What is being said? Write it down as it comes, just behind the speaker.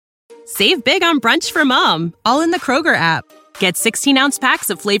Save big on brunch for mom, all in the Kroger app. Get 16-ounce packs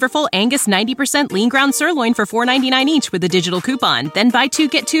of flavorful Angus 90% lean ground sirloin for $4.99 each with a digital coupon. Then buy 2,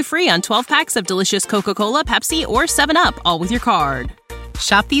 get 2 free on 12 packs of delicious Coca-Cola, Pepsi, or 7-Up, all with your card.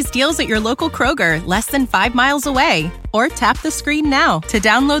 Shop these deals at your local Kroger, less than 5 miles away. Or tap the screen now to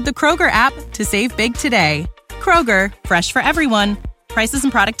download the Kroger app to save big today. Kroger, fresh for everyone. Prices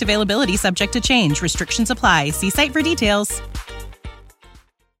and product availability subject to change. Restrictions apply. See site for details.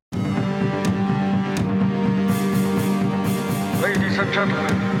 Ladies and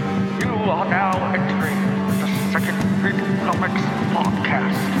gentlemen, you are now entering the Second Print Comics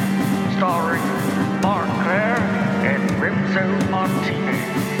Podcast, starring Mark Claire and Renzo Martinez.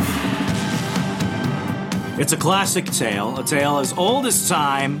 It's a classic tale, a tale as old as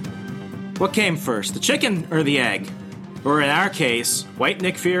time. What came first, the chicken or the egg? Or in our case, white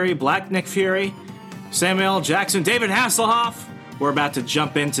Nick Fury, black Nick Fury, Samuel L. Jackson, David Hasselhoff. We're about to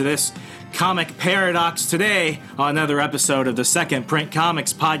jump into this comic paradox today on another episode of the Second Print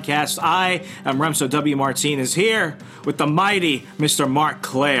Comics Podcast. I am Remso W. Martinez here with the mighty Mr. Mark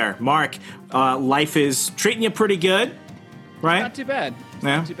Claire. Mark, life is treating you pretty good, right? Not too bad.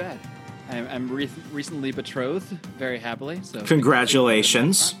 Yeah. Not too bad. I'm recently betrothed, very happily. So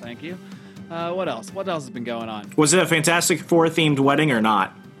congratulations. Thank you. What else? What else has been going on? Was it a Fantastic Four themed wedding or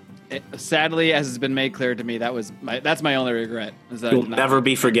not? Sadly, as has been made clear to me, that's my only regret. Is that You'll never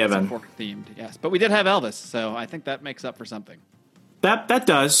be forgiven. Themed, yes, but we did have Elvis, so I think that makes up for something. That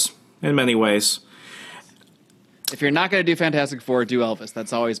does in many ways. If you're not going to do Fantastic Four, do Elvis.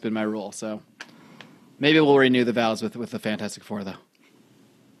 That's always been my rule. So maybe we'll renew the vows with the Fantastic Four, though.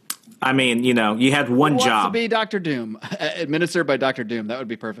 I mean, you know, you had one job. Who wants to be Dr. Doom, administered by Dr. Doom? That would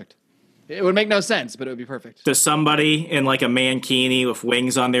be perfect. It would make no sense, but it would be perfect. Does somebody in like a mankini with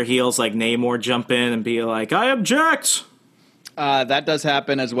wings on their heels like Namor jump in and be like, I object? That does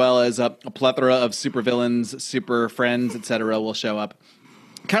happen, as well as a plethora of supervillains, super friends, etc. will show up.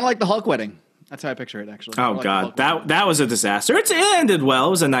 Kind of like the Hulk wedding. That's how I picture it, actually. Oh, like God. That was a disaster. It ended well.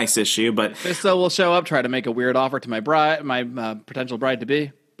 It was a nice issue, but... Fisto will show up, try to make a weird offer to my bride, my potential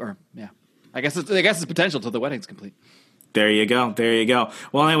bride-to-be. Or, yeah. I guess it's potential till the wedding's complete. There you go. There you go.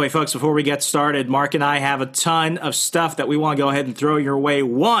 Well, anyway, folks, before we get started, Mark and I have a ton of stuff that we want to go ahead and throw your way.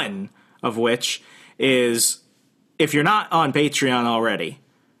 One of which is, if you're not on Patreon already,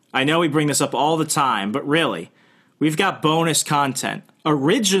 I know we bring this up all the time, but really, we've got bonus content,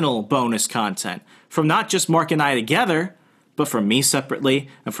 original bonus content, from not just Mark and I together, but from me separately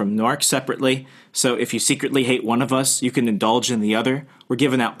and from Mark separately. So if you secretly hate one of us, you can indulge in the other. We're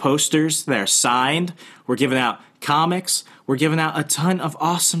giving out posters that are signed. We're giving out comics. We're giving out a ton of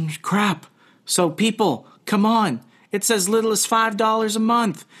awesome crap. So people, come on. It's as little as $5 a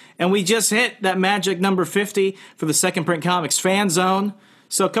month. And we just hit that magic number 50 for the Second Print Comics Fan Zone.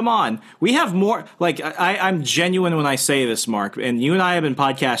 So come on. We have more. Like, I'm genuine when I say this, Mark. And you and I have been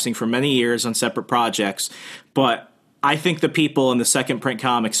podcasting for many years on separate projects. But I think the people in the Second Print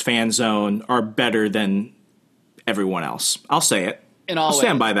Comics Fan Zone are better than everyone else. I'll say it. I'll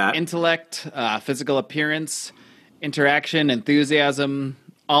stand by that. Intellect, physical appearance, interaction, enthusiasm,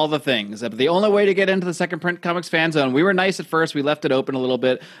 all the things. The only way to get into the Second Print Comics Fan Zone, we were nice at first. We left it open a little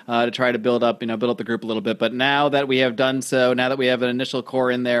bit to try to build up the group a little bit. But now that we have done so, now that we have an initial core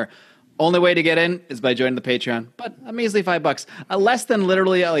in there, only way to get in is by joining the Patreon. But a measly $5. Less than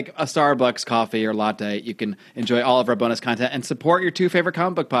literally like a Starbucks coffee or latte. You can enjoy all of our bonus content and support your two favorite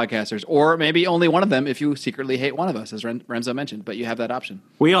comic book podcasters. Or maybe only one of them if you secretly hate one of us, as Renzo mentioned. But you have that option.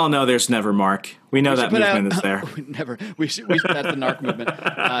 We all know there's never Mark. We know that movement is there. Never. We should, that's the narc movement.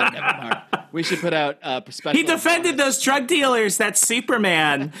 Never Mark. We should put out special... He defended those drug dealers. That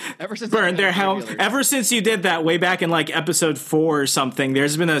Superman burned their home. Ever since you did that way back in like episode 4 or something,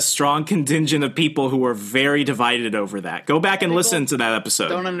 there's been a strong contingent of people who were very divided over that. Go back and listen to that episode.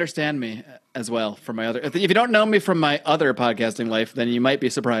 Don't understand me as well from my other... If you don't know me from my other podcasting life, then you might be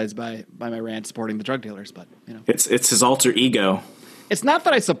surprised by my rant supporting the drug dealers, but, you know. It's his alter ego. It's not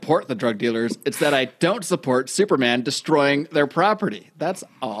that I support the drug dealers. It's that I don't support Superman destroying their property. That's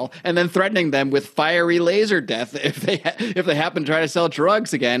all. And then threatening them with fiery laser death if they happen to try to sell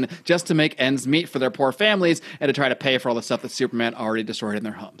drugs again just to make ends meet for their poor families and to try to pay for all the stuff that Superman already destroyed in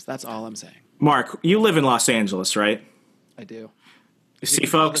their homes. That's all I'm saying. Mark, you live in Los Angeles, right? I do. You see,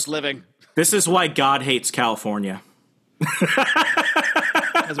 folks, this is why God hates California.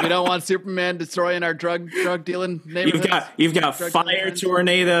 Because we don't want Superman destroying our drug dealing neighborhoods. You've got fire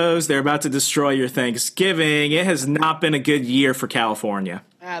tornadoes. They're about to destroy your Thanksgiving. It has not been a good year for California.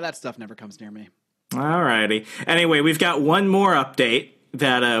 That stuff never comes near me. All righty. Anyway, we've got one more update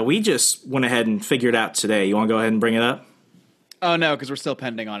that we just went ahead and figured out today. You want to go ahead and bring it up? Oh, no, because we're still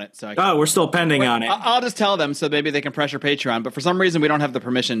pending on it. So Oh, we're still pending on it. I'll just tell them so maybe they can pressure Patreon. But for some reason, we don't have the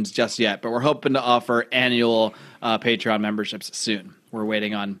permissions just yet. But we're hoping to offer annual Patreon memberships soon. We're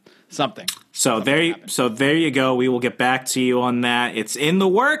waiting on something. So there you go. We will get back to you on that. It's in the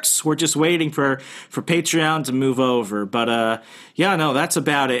works. We're just waiting for Patreon to move over. But yeah, no, that's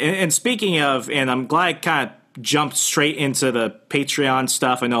about it. And speaking of, and I'm glad I kind of jumped straight into the Patreon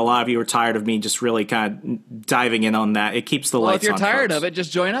stuff. I know a lot of you are tired of me just really kind of diving in on that. It keeps the lights on. If you're tired folks. of it,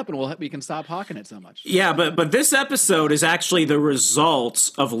 just join up and we can stop hawking it so much. Yeah, but this episode is actually the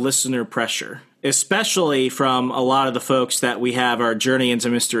result of listener pressure, especially from a lot of the folks that we have our Journey into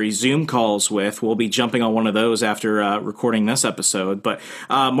Mystery Zoom calls with. We'll be jumping on one of those after recording this episode. But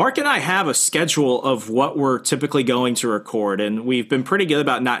Mark and I have a schedule of what we're typically going to record, and we've been pretty good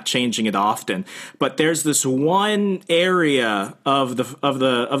about not changing it often. But there's this one area of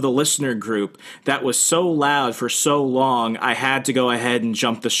the listener group that was so loud for so long, I had to go ahead and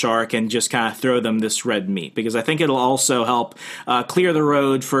jump the shark and just kind of throw them this red meat, because I think it'll also help clear the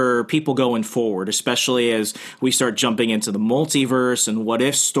road for people going forward, especially as we start jumping into the multiverse and what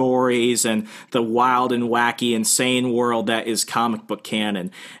if stories and the wild and wacky, insane world that is comic book canon.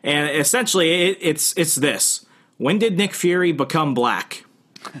 And essentially, it's this: when did Nick Fury become black?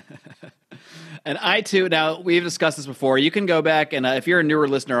 And I, too, now, we've discussed this before. You can go back, and if you're a newer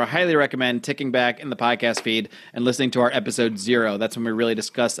listener, I highly recommend ticking back in the podcast feed and listening to our episode 0. That's when we really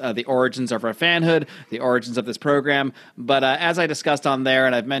discuss the origins of our fanhood, the origins of this program. But as I discussed on there,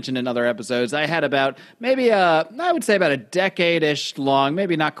 and I've mentioned in other episodes, I had about maybe, I would say about a decade-ish long,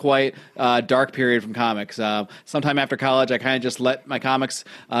 maybe not quite, dark period from comics. Sometime after college, I kind of just let my comics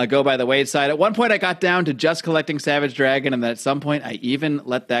go by the wayside. At one point, I got down to just collecting Savage Dragon, and then at some point, I even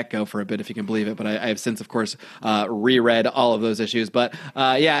let that go for a bit, if you can believe it. But I have since, of course, reread all of those issues. But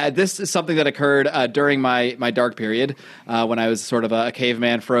yeah, this is something that occurred during my dark period when I was sort of a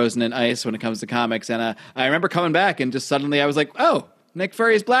caveman frozen in ice when it comes to comics. And I remember coming back and just suddenly I was like, oh, Nick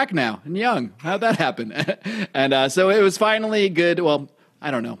Fury is black now and young. How'd that happen? And so it was finally good. Well, I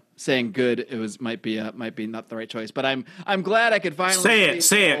don't know. Saying good, might be not the right choice, but I'm glad I could finally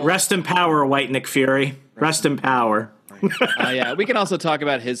say it. Rest in power, White Nick Fury. Rest in power. Yeah, we can also talk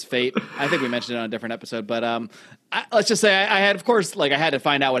about his fate. I think we mentioned it on a different episode, but let's just say I had, of course, I had to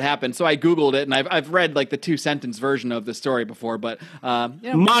find out what happened, so I Googled it, and I've read the 2-sentence version of the story before, but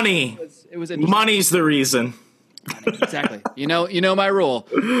money. It was money's the reason. Exactly. You know my rule.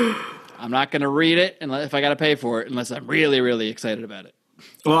 I'm not going to read it if I got to pay for it, unless I'm really, really excited about it.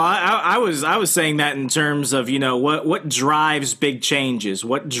 Well, I was saying that in terms of, what drives big changes,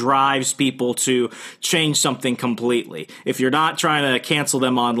 what drives people to change something completely. If you're not trying to cancel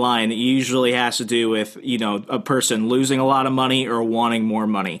them online, it usually has to do with, a person losing a lot of money or wanting more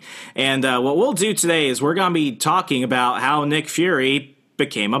money. And what we'll do today is we're going to be talking about how Nick Fury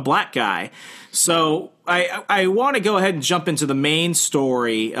became a black guy. So I want to go ahead and jump into the main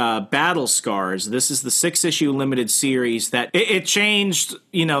story, Battle Scars. This is the 6-issue limited series that it changed,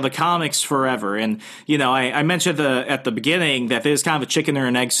 the comics forever. And, I mentioned at the beginning that there's kind of a chicken or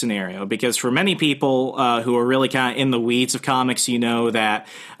an egg scenario, because for many people who are really kind of in the weeds of comics, that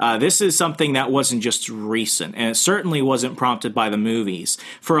this is something that wasn't just recent, and it certainly wasn't prompted by the movies.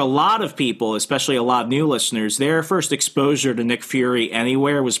 For a lot of people, especially a lot of new listeners, their first exposure to Nick Fury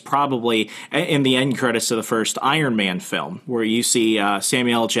anywhere was probably in the end credits of the first Iron Man film, where you see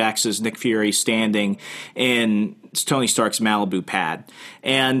Samuel L. Jackson's Nick Fury standing in Tony Stark's Malibu pad.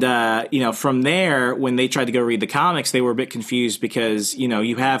 And, from there, when they tried to go read the comics, they were a bit confused because,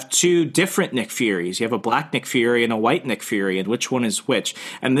 you have two different Nick Furies. You have a black Nick Fury and a white Nick Fury, and which one is which?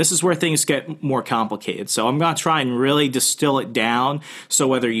 And this is where things get more complicated. So I'm going to try and really distill it down, so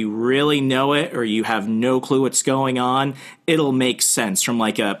whether you really know it or you have no clue what's going on, it'll make sense from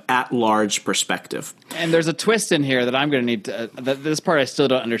a at-large perspective. And there's a twist in here that I'm going to need to, this part I still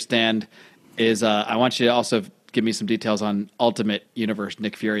don't understand, is I want you to also give me some details on Ultimate Universe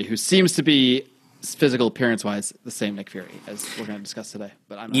Nick Fury, who seems to be physical appearance-wise the same Nick Fury as we're going to discuss today.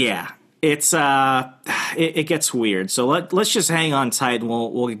 But I'm not sure. It's it gets weird. So let's just hang on tight and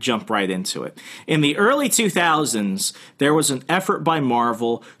we'll jump right into it. In the early 2000s, there was an effort by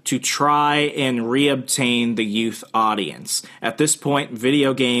Marvel to try and reobtain the youth audience. At this point,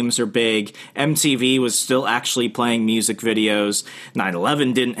 video games are big. MTV was still actually playing music videos.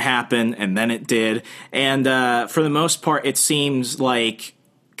 9/11 didn't happen, and then it did. And for the most part, it seems like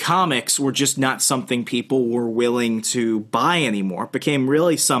comics were just not something people were willing to buy anymore. It became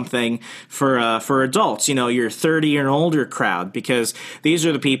really something for adults, your 30 and older crowd, because these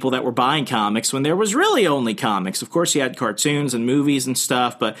are the people that were buying comics when there was really only comics. Of course, you had cartoons and movies and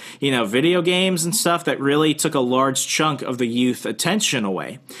stuff, but, video games and stuff that really took a large chunk of the youth attention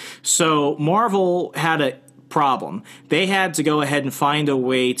away. So Marvel had a problem. They had to go ahead and find a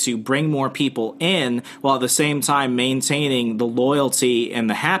way to bring more people in while at the same time maintaining the loyalty and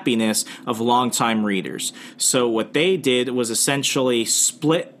the happiness of longtime readers. So what they did was essentially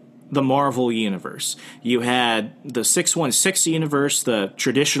split the Marvel universe. You had the 616 universe, the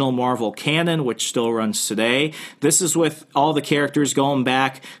traditional Marvel canon, which still runs today. This is with all the characters going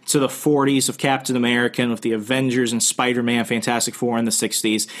back to the 40s of Captain America, with the Avengers and Spider-Man, Fantastic Four in the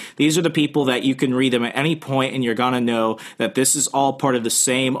 60s. These are the people that you can read them at any point and you're going to know that this is all part of the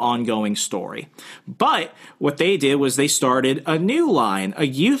same ongoing story. But what they did was they started a new line, a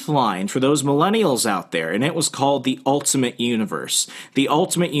youth line for those millennials out there, and it was called the Ultimate Universe. The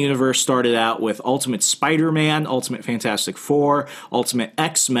Ultimate Universe started out with Ultimate Spider-Man, Ultimate Fantastic Four, Ultimate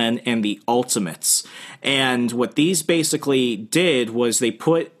X-Men, and the Ultimates. And what these basically did was they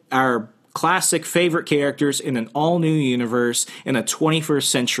put our classic favorite characters in an all-new universe in a 21st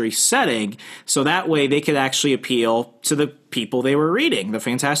century setting, so that way they could actually appeal to the people they were reading. The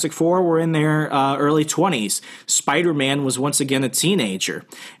Fantastic Four were in their early 20s. Spider-Man was once again a teenager.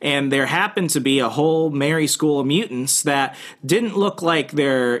 And there happened to be a whole merry school of mutants that didn't look like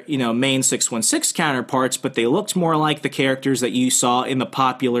their, main 616 counterparts, but they looked more like the characters that you saw in the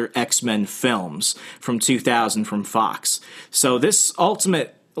popular X-Men films from 2000 from Fox. So this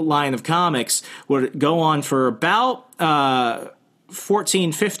Ultimate line of comics would go on for about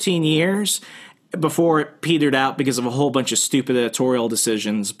 14, 15 years before it petered out because of a whole bunch of stupid editorial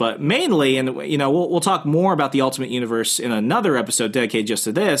decisions. But mainly, and we'll talk more about the Ultimate Universe in another episode dedicated just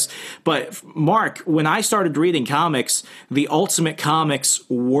to this, but Mark, when I started reading comics, the Ultimate comics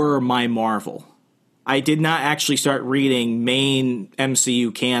were my Marvel. I did not actually start reading main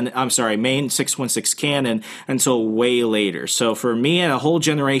main 616 canon until way later. So for me and a whole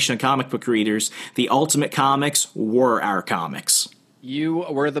generation of comic book readers, the Ultimate comics were our comics. You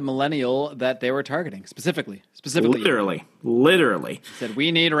were the millennial that they were targeting, specifically. Literally. Said,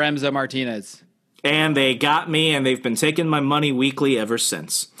 we need Remzo Martinez. And they got me, and they've been taking my money weekly ever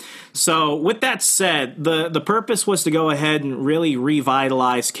since. So with that said, the purpose was to go ahead and really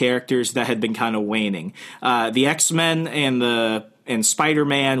revitalize characters that had been kind of waning. The X-Men and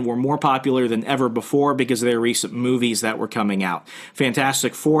Spider-Man were more popular than ever before because of their recent movies that were coming out.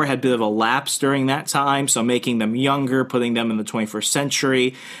 Fantastic Four had a bit of a lapse during that time, so making them younger, putting them in the 21st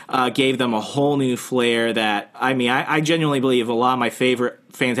century, gave them a whole new flair that, I genuinely believe a lot of my favorite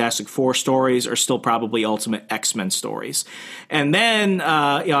Fantastic Four stories are still probably Ultimate X-Men stories. And then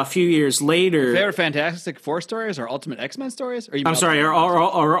a few years later... Your favorite Fantastic Four stories are Ultimate X-Men stories? I'm sorry,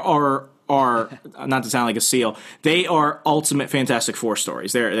 are not to sound like a seal, they are Ultimate Fantastic Four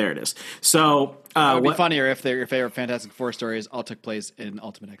stories. There it is. So it would be funnier if your favorite Fantastic Four stories all took place in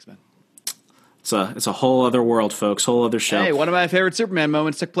Ultimate X-Men. It's a whole other world, folks. Whole other show. Hey, one of my favorite Superman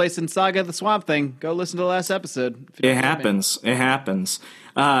moments took place in Saga of the Swamp Thing. Go listen to the last episode. It happens.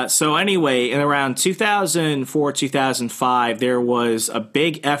 So anyway, in around 2004, 2005, there was a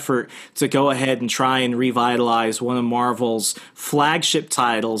big effort to go ahead and try and revitalize one of Marvel's flagship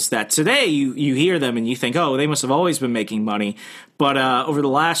titles that today you hear them and you think, oh, they must have always been making money. But over the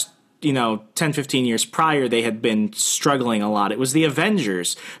last 10, 15 years prior, they had been struggling a lot. It was the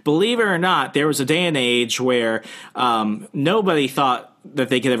Avengers. Believe it or not, there was a day and age where nobody thought that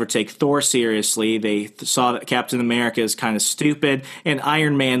they could ever take Thor seriously. They saw that Captain America is kind of stupid, and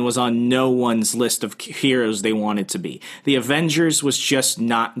Iron Man was on no one's list of heroes they wanted to be. The Avengers was just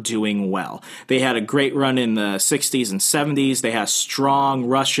not doing well. They had a great run in the 60s and 70s. They had a strong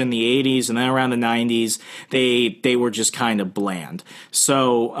rush in the 80s, and then around the 90s, they were just kind of bland.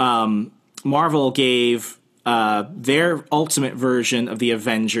 So Marvel gave their ultimate version of the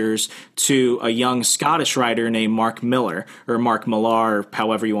Avengers to a young Scottish writer named Mark Millar, or Mark Millar,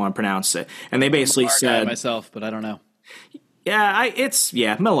 however you want to pronounce it. And they basically said... myself, but I don't know.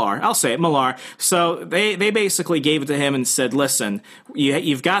 Millar. I'll say it, Millar. So they basically gave it to him and said, listen,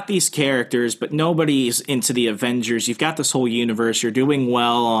 you've got these characters, but nobody's into the Avengers. You've got this whole universe. You're doing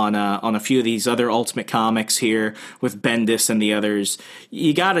well on a few of these other Ultimate comics here with Bendis and the others.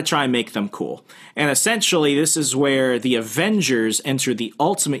 You got to try and make them cool. And essentially, this is where the Avengers entered the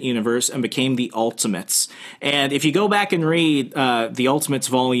Ultimate Universe and became the Ultimates. And if you go back and read the Ultimates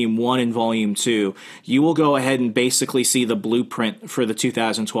Volume 1 and Volume 2, you will go ahead and basically see the blueprint for the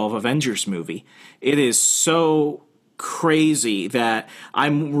 2012 Avengers movie. It is so crazy that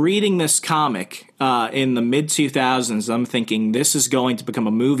I'm reading this comic in the mid 2000s. I'm thinking this is going to become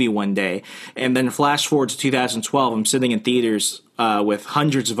a movie one day, and then flash forward to 2012. I'm sitting in theaters with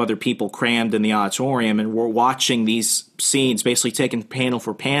hundreds of other people crammed in the auditorium, and we're watching these scenes basically taken panel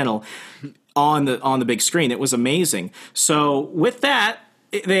for panel on the big screen. It was amazing. So with that,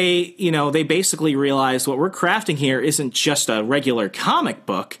 they basically realized what we're crafting here isn't just a regular comic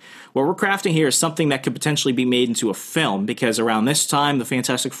book. What we're crafting here is something that could potentially be made into a film, because around this time, the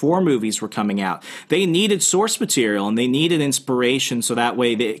Fantastic Four movies were coming out. They needed source material, and they needed inspiration so that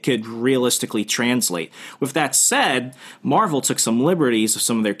way they could realistically translate. With that said, Marvel took some liberties of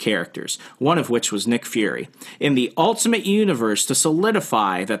some of their characters, one of which was Nick Fury. In the Ultimate Universe, to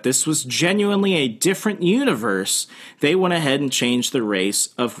solidify that this was genuinely a different universe, they went ahead and changed the race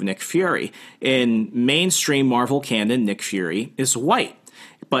of Nick Fury. In mainstream Marvel canon, Nick Fury is white.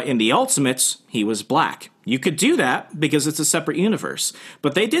 But in the Ultimates, he was black. You could do that because it's a separate universe.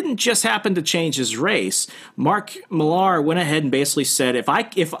 But they didn't just happen to change his race. Mark Millar went ahead and basically said, if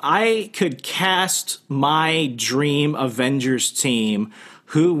I could cast my dream Avengers team,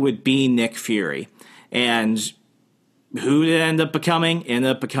 who would be Nick Fury? And who did it end up becoming?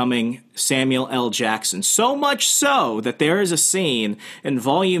 Ended up becoming Samuel L. Jackson. So much so that there is a scene in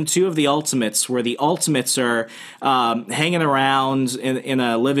Volume 2 of The Ultimates where the Ultimates are hanging around in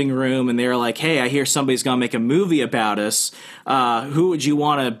a living room, and they're like, hey, I hear somebody's going to make a movie about us. Who would you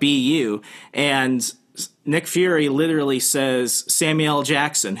want to be you? And Nick Fury literally says, Samuel L.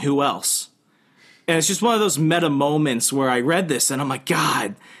 Jackson, who else? And it's just one of those meta moments where I read this, and I'm like,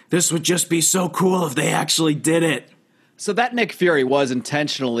 God, this would just be so cool if they actually did it. So that Nick Fury was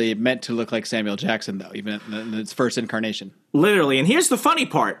intentionally meant to look like Samuel Jackson, though, even in its first incarnation. Literally. And here's the funny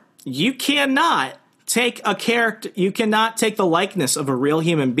part. You cannot take a character, you cannot take the likeness of a real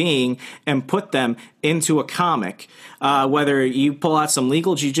human being and put them into a comic. Whether you pull out some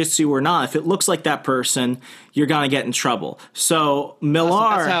legal jiu-jitsu or not, if it looks like that person, you're going to get in trouble. So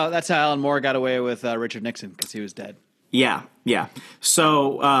Millar... That's how Alan Moore got away with Richard Nixon, because he was dead. Yeah.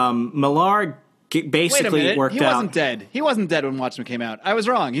 So Millar... basically worked out. He wasn't dead. He wasn't dead when Watchmen came out. I was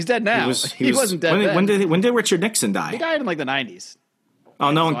wrong. He's dead now. He wasn't dead when did Richard Nixon die? He died in like the 90s.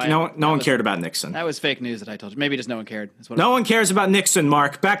 Oh, no one cared about Nixon. That was fake news that I told you. Maybe just no one cared. No one cares about Nixon,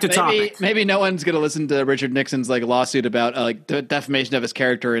 Mark. Back to topic. Maybe no one's going to listen to Richard Nixon's lawsuit about defamation of his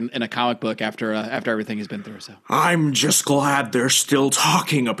character in a comic book after everything he's been through. So I'm just glad they're still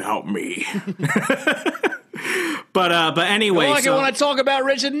talking about me. But anyway, I want to talk about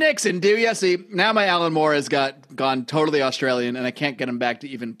Richard Nixon, do you? See, now my Alan Moore has gone totally Australian, and I can't get him back to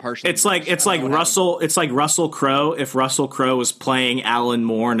even partially. It's like Russell Crowe if Russell Crowe was playing Alan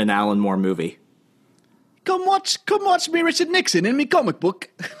Moore in an Alan Moore movie. Come watch me, Richard Nixon, in me comic book.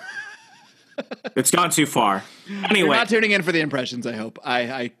 It's gone too far. Anyway, you're not tuning in for the impressions. I hope.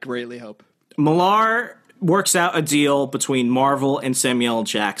 I greatly hope. Millar works out a deal between Marvel and Samuel L.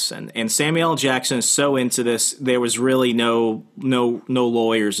 Jackson. And Samuel L. Jackson is so into this, there was really no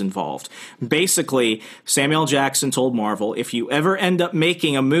lawyers involved. Basically, Samuel L. Jackson told Marvel, if you ever end up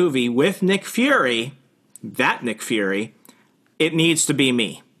making a movie with Nick Fury, that Nick Fury, it needs to be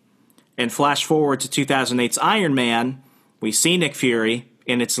me. And flash forward to 2008's Iron Man, we see Nick Fury,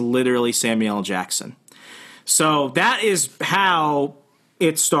 and it's literally Samuel L. Jackson. So that is how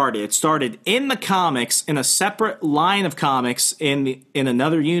it started. It started in the comics, in a separate line of comics in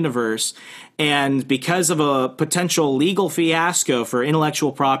another universe, and because of a potential legal fiasco for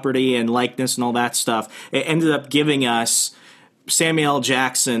intellectual property and likeness and all that stuff, it ended up giving us Samuel L.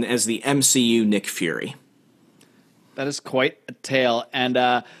 Jackson as the MCU Nick Fury. That is quite a tale,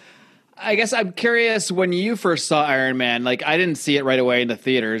 and I guess I'm curious, when you first saw Iron Man, I didn't see it right away in the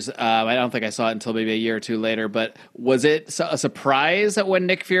theaters. I don't think I saw it until maybe a year or two later, but was it a surprise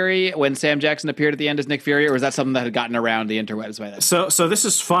when Sam Jackson appeared at the end as Nick Fury, or was that something that had gotten around the interwebs by then? So this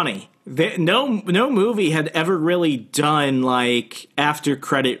is funny. No movie had ever really done after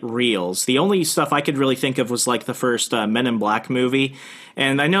credit reels. The only stuff I could really think of was the first Men in Black movie,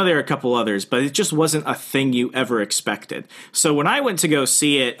 and I know there are a couple others, but it just wasn't a thing you ever expected. So when I went to go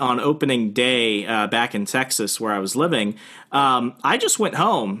see it on opening day back in Texas where I was living, I just went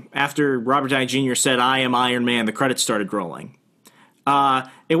home after Robert Downey Jr. said, "I am Iron Man," the credits started rolling.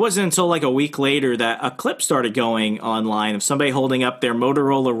 It wasn't until a week later that a clip started going online of somebody holding up their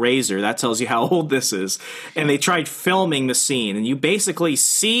Motorola Razr. That tells you how old this is. And they tried filming the scene, and you basically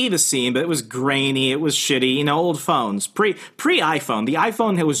see the scene, but it was grainy, it was shitty, old phones, pre-iPhone. The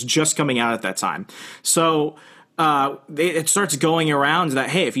iPhone was just coming out at that time. So it starts going around that,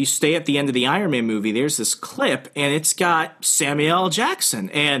 hey, if you stay at the end of the Iron Man movie, there's this clip, and it's got Samuel L. Jackson,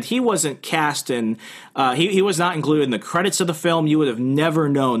 and he wasn't cast in, he was not included in the credits of the film. You would have never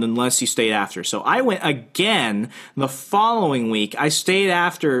known unless you stayed after. So I went again the following week. I stayed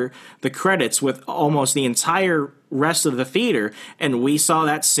after the credits with almost the entire rest of the theater, and we saw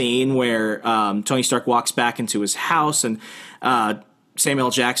that scene where Tony Stark walks back into his house, and Samuel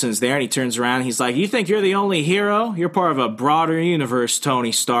L. Jackson is there, and he turns around and he's like, "You think you're the only hero? You're part of a broader universe,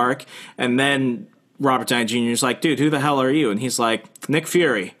 Tony Stark." And then Robert Downey Jr. is like, "Dude, who the hell are you?" And he's like, "Nick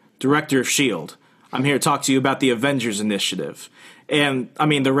Fury, director of S.H.I.E.L.D. I'm here to talk to you about the Avengers Initiative." And, I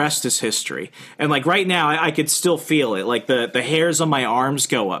mean, the rest is history. And, like, right now, I could still feel it. Like, the hairs on my arms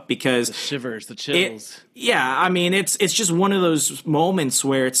go up because... The shivers, the chills. Yeah, I mean, it's just one of those moments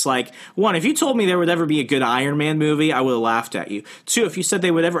where it's like, one, if you told me there would ever be a good Iron Man movie, I would have laughed at you. Two, if you said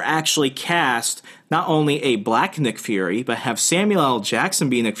they would ever actually cast not only a black Nick Fury, but have Samuel L. Jackson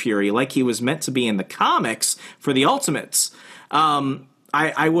be Nick Fury like he was meant to be in the comics for the Ultimates,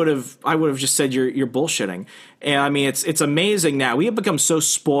 I would have just said you're bullshitting. And I mean, it's amazing now. We have become so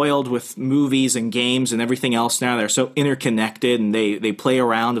spoiled with movies and games and everything else now. They're so interconnected, and they play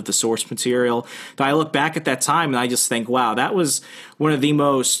around with the source material. But I look back at that time and I just think, wow, that was one of the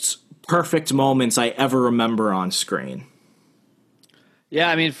most perfect moments I ever remember on screen. Yeah,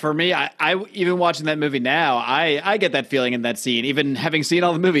 I mean, for me, I even watching that movie now, I get that feeling in that scene, even having seen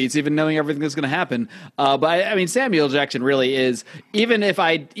all the movies, even knowing everything that's going to happen. But I mean, Samuel Jackson really is, even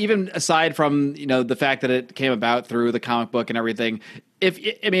aside from, the fact that it came about through the comic book and everything,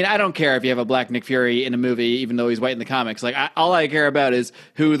 I don't care if you have a black Nick Fury in a movie, even though he's white in the comics. Like, all I care about is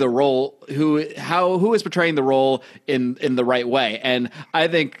who is portraying the role in the right way. And I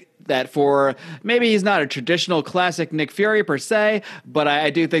think that for maybe he's not a traditional classic Nick Fury per se, but I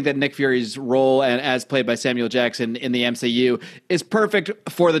do think that Nick Fury's role, and as played by Samuel Jackson in the MCU, is perfect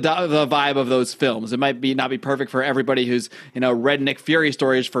for the vibe of those films. It might not be perfect for everybody who's read Nick Fury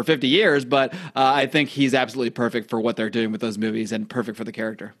stories for 50 years, but I think he's absolutely perfect for what they're doing with those movies and perfect for the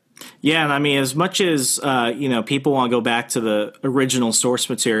character. Yeah, and I mean, as much as people want to go back to the original source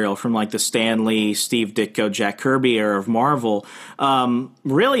material from like the Stan Lee, Steve Ditko, Jack Kirby era of Marvel,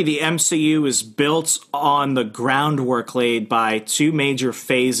 really the MCU is built on the groundwork laid by two major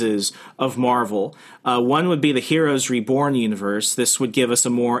phases of Marvel. One would be the Heroes Reborn universe. This would give us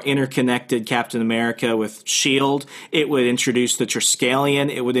a more interconnected Captain America with S.H.I.E.L.D. It would introduce the Triskelion.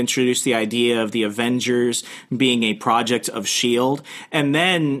 It would introduce the idea of the Avengers being a project of S.H.I.E.L.D. And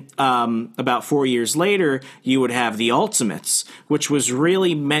then about 4 years later, you would have the Ultimates, which was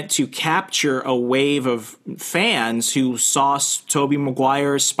really meant to capture a wave of fans who saw Tobey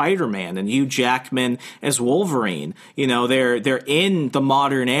Maguire as Spider-Man and Hugh Jackman as Wolverine. They're in the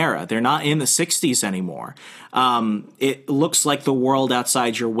modern era. They're not in the 60s anymore. It looks like the world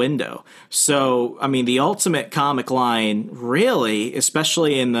outside your window. So, I mean, the Ultimate comic line really,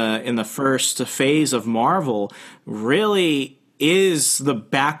 especially in the first phase of Marvel, really is the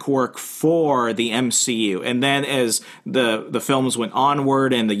backwork for the MCU. And then as the films went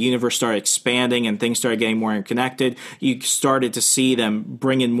onward and the universe started expanding and things started getting more interconnected, you started to see them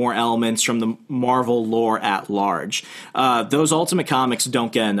bring in more elements from the Marvel lore at large. Those Ultimate comics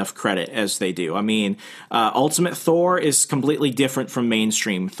don't get enough credit as they do. I mean, Ultimate Thor is completely different from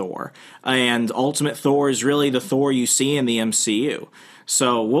mainstream Thor. And Ultimate Thor is really the Thor you see in the MCU.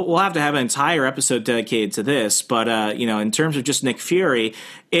 So we'll have to have an entire episode dedicated to this, but in terms of just Nick Fury,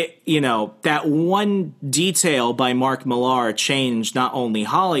 that one detail by Mark Millar changed not only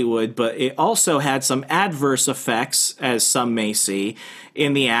Hollywood, but it also had some adverse effects, as some may see,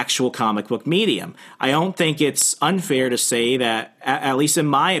 in the actual comic book medium. I don't think it's unfair to say that, at least in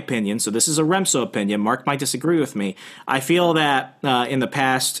my opinion, so this is a Remso opinion, Mark might disagree with me, I feel that in the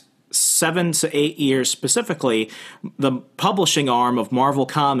past 7 to 8 years specifically, the publishing arm of Marvel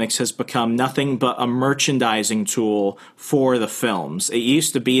Comics has become nothing but a merchandising tool for the films. It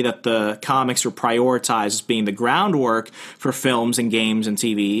used to be that the comics were prioritized as being the groundwork for films and games and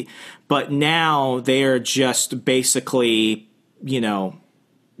TV, but now they're just basically,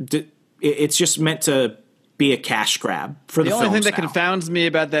 it's just meant to be a cash grab for the films. The only thing that now confounds me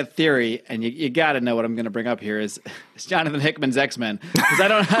about that theory, and you got to know what I'm going to bring up here, is Jonathan Hickman's X-Men. Because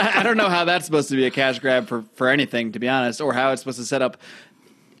I don't know how that's supposed to be a cash grab for anything, to be honest, or how it's supposed to set up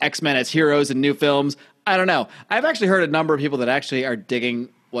X-Men as heroes in new films. I don't know. I've actually heard a number of people that actually are digging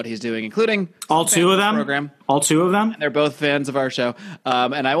what he's doing, including all two of them. Program. All two of them. And they're both fans of our show,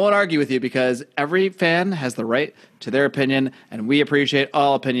 and I won't argue with you because every fan has the right to their opinion, and we appreciate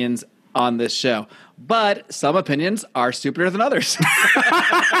all opinions on this show. but some opinions are stupider than others.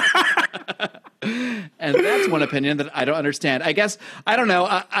 And that's one opinion that I don't understand. I guess, I don't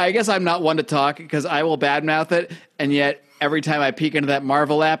know. I guess I'm not one to talk because I will badmouth it. And yet every time I peek into that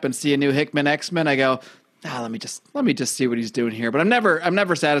Marvel app and see a new Hickman X-Men, I go, let me just see what he's doing here. But I'm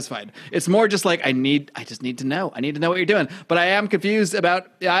never satisfied. It's more just like I just need to know. I need to know what you're doing. But I am confused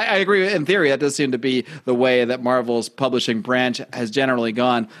about. I agree. In theory, that does seem to be the way that Marvel's publishing branch has generally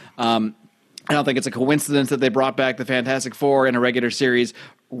gone. I don't think it's a coincidence that they brought back the Fantastic Four in a regular series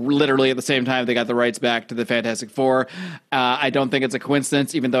literally at the same time they got the rights back to the Fantastic Four. I don't think it's a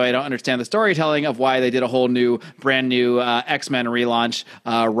coincidence, even though I don't understand the storytelling of why they did a whole brand new X-Men relaunch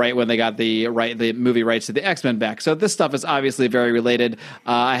right when they got the movie rights to the X-Men back. So this stuff is obviously very related.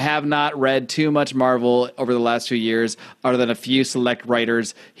 I have not read too much Marvel over the last few years, other than a few select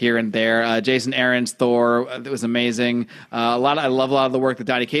writers here and there. Jason Aaron's Thor, it was amazing. I love a lot of the work that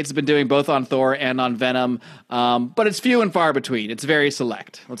Donny Cates has been doing, both on Thor and on Venom. But it's few and far between. It's very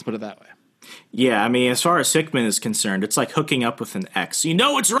select. Let's put it that way. Yeah, I mean, as far as Hickman is concerned, it's like hooking up with an ex. You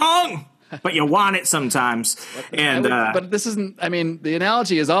know it's wrong, but you want it sometimes. But this isn't, I mean, the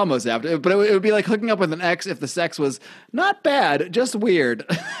analogy is almost apt, but it would be like hooking up with an ex if the sex was not bad, just weird.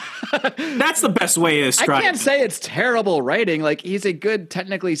 That's the best way to describe it. I can't say it's terrible writing. Like, he's a good,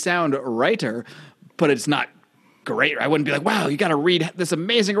 technically sound writer, but it's not great. I wouldn't be like, wow, you got to read this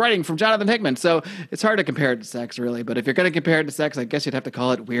amazing writing from Jonathan Hickman. So it's hard to compare it to sex, really. But if you're going to compare it to sex, I guess you'd have to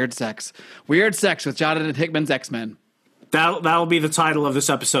call it Weird Sex. Weird Sex with Jonathan Hickman's X-Men. That'll be the title of this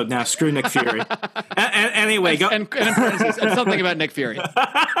episode now. Screw Nick Fury. Anyway, go. And in parentheses, and something about Nick Fury.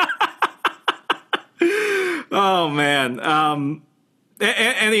 Oh, man.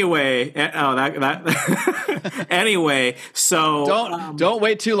 Anyway, anyway, so don't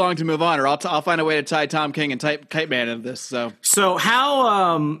wait too long to move on, or I'll find a way to tie Tom King and Kite Man into this. So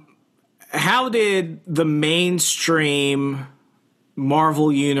how did the mainstream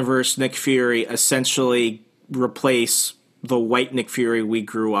Marvel Universe Nick Fury essentially replace the white Nick Fury we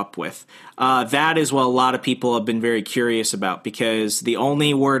grew up with? That is what a lot of people have been very curious about, because the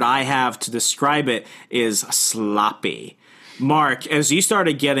only word I have to describe it is sloppy. Mark, as you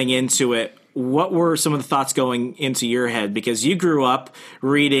started getting into it, what were some of the thoughts going into your head? Because you grew up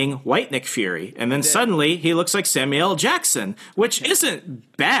reading white Nick Fury, and then suddenly he looks like Samuel L. Jackson, which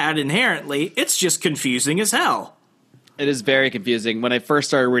isn't bad inherently. It's just confusing as hell. It is very confusing. When I first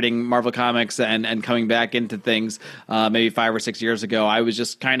started reading Marvel Comics and coming back into things maybe 5 or 6 years ago, I was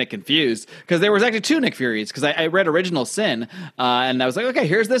just kind of confused because there was actually two Nick Furies, because I read Original Sin and I was like, okay,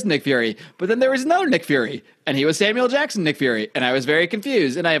 here's this Nick Fury. But then there was another Nick Fury, and he was Samuel Jackson Nick Fury, and I was very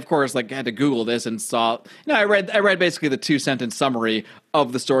confused. And I, of course, had to Google this and saw, I read basically the 2-sentence summary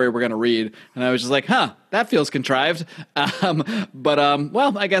of the story we're going to read, and I was just like, that feels contrived.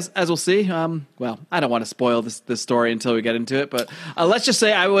 Well, I guess, as we'll see, I don't want to spoil this story until we get into it, but let's just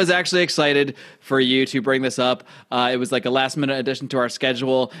say I was actually excited for you to bring this up. It was like a last-minute addition to our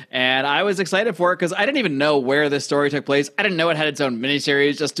schedule, and I was excited for it because I didn't even know where this story took place. I didn't know it had its own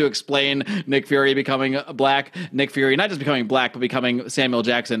miniseries just to explain Nick Fury becoming black. Nick Fury not just becoming black, but becoming Samuel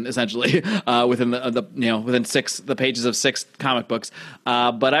Jackson, essentially, within within the pages of 6 comic books.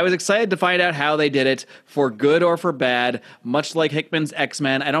 But I was excited to find out how they did it, for good or for bad. Much like Hickman's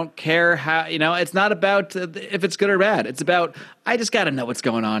X-Men, I don't care how, it's not about if it's good or bad. It's about, I just got to know what's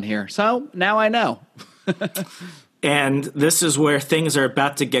going on here. So now I know. And this is where things are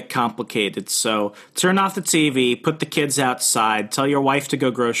about to get complicated. So turn off the TV, put the kids outside, tell your wife to go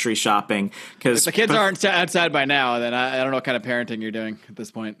grocery shopping. If the kids aren't outside by now, then I don't know what kind of parenting you're doing at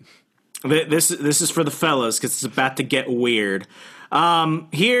this point. This is for the fellas, because it's about to get weird.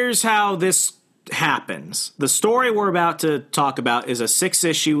 Here's how this happens. The story we're about to talk about is a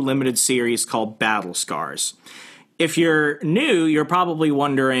 6-issue limited series called Battle Scars. If you're new, you're probably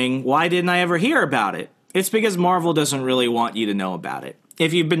wondering, why didn't I ever hear about it? It's because Marvel doesn't really want you to know about it.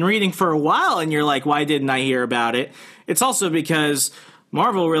 If you've been reading for a while and you're like, why didn't I hear about it? It's also because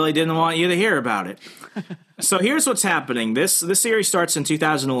Marvel really didn't want you to hear about it. So here's what's happening. This series starts in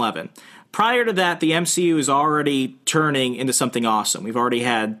 2011. Prior to that, the MCU is already turning into something awesome. We've already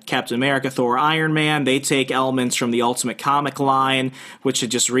had Captain America, Thor, Iron Man. They take elements from the Ultimate Comic line, which had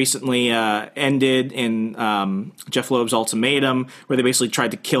just recently ended in Jeff Loeb's Ultimatum, where they basically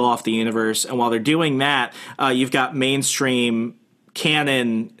tried to kill off the universe. And while they're doing that, you've got mainstream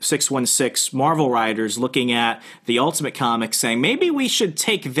canon 616 Marvel writers looking at the Ultimate Comics saying, maybe we should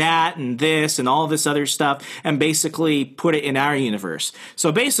take that and this and all this other stuff and basically put it in our universe.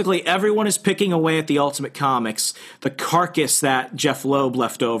 So basically everyone is picking away at the Ultimate Comics, the carcass that Jeff Loeb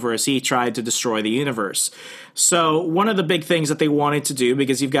left over as he tried to destroy the universe. So one of the big things that they wanted to do,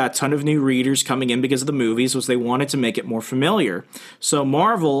 because you've got a ton of new readers coming in because of the movies, was they wanted to make it more familiar. So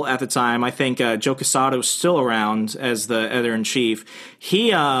Marvel at the time, I think Joe Quesada was still around as the editor-in-chief.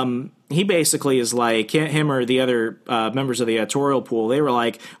 He basically is like, him or the other members of the editorial pool, they were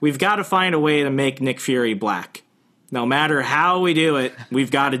like, we've got to find a way to make Nick Fury black. No matter how we do it,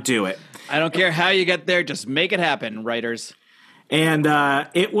 we've got to do it. I don't care how you get there, just make it happen, writers. And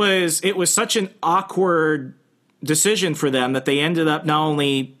it was such an awkward decision for them that they ended up not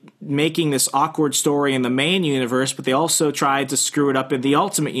only making this awkward story in the main universe, but they also tried to screw it up in the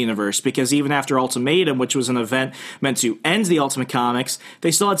Ultimate Universe, because even after Ultimatum, which was an event meant to end the Ultimate Comics, they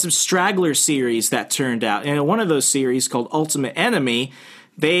still had some straggler series that turned out. And in one of those series called Ultimate Enemy,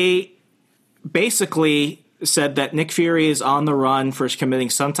 they basically said that Nick Fury is on the run for committing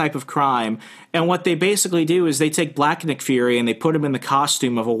some type of crime, and what they basically do is they take Black Nick Fury and they put him in the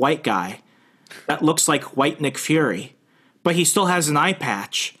costume of a white guy that looks like white Nick Fury, but he still has an eye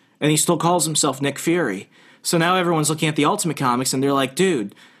patch, and he still calls himself Nick Fury. So now everyone's looking at the Ultimate Comics, and they're like,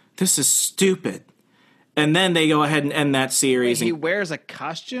 dude, this is stupid. And then they go ahead and end that series. Wait, he wears a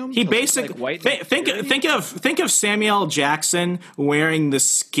costume? He basically like think of Samuel L. Jackson wearing the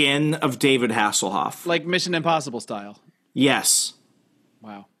skin of David Hasselhoff, like Mission Impossible style. Yes,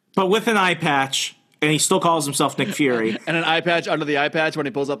 Wow. but with an eye patch, and he still calls himself Nick Fury. And an eye patch under the eye patch. When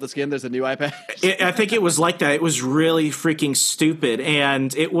he pulls up the skin, there's a new eye patch. I think it was like that. It was really freaking stupid,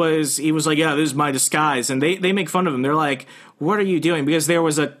 and he was like, "Yeah, this is my disguise," and they make fun of him. They're like, "What are you doing?" Because there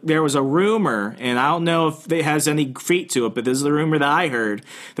was a rumor, and I don't know if it has any feet to it, but this is the rumor that I heard,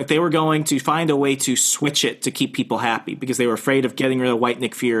 that they were going to find a way to switch it to keep people happy because they were afraid of getting rid of white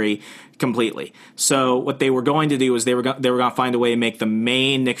Nick Fury completely. So what they were going to do is they were going to find a way to make the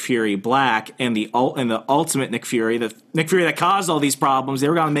main Nick Fury black, and the ultimate Nick Fury, the Nick Fury that caused all these problems, they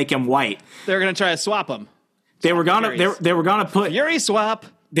were going to make him white. They're going to try to swap him. They were going to put Fury swap.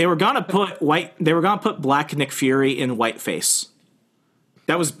 They were going to put white. They were going to put Black Nick Fury in whiteface.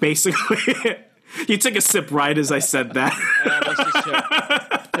 That was basically it. You took a sip right as I said that.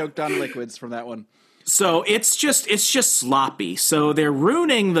 I just choked on liquids from that one. So it's just sloppy. So they're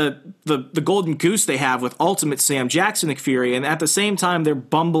ruining the golden goose they have with Ultimate Sam Jackson Nick Fury, and at the same time they're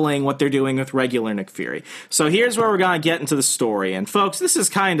bumbling what they're doing with regular Nick Fury. So here's where we're going to get into the story. And folks, this is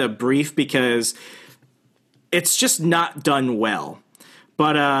kind of brief because it's just not done well.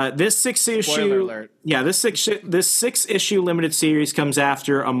 But this six issue limited series comes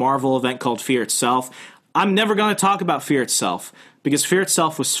after a Marvel event called Fear Itself. I'm never going to talk about Fear Itself because Fear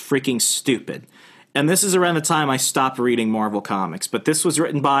Itself was freaking stupid. And this is around the time I stopped reading Marvel Comics. But this was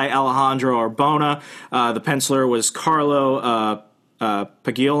written by Alejandro Arbona. The penciler was Carlo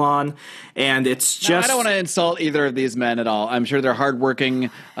Pagilon. And it's just... Now, I don't want to insult either of these men at all. I'm sure they're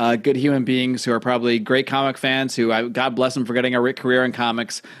hardworking, good human beings who are probably great comic fans who, God bless them for getting a career in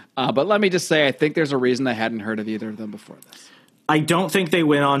comics. But let me just say, I think there's a reason I hadn't heard of either of them before this. I don't think they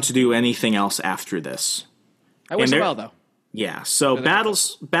went on to do anything else after this. I wish well, though. Yeah, so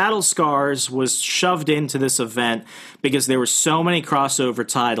Battle Scars was shoved into this event because there were so many crossover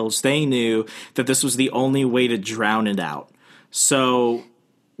titles. They knew that this was the only way to drown it out. So,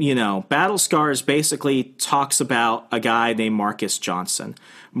 Battle Scars basically talks about a guy named Marcus Johnson.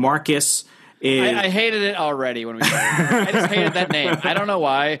 Marcus is... I hated it already when we started. I just hated that name. I don't know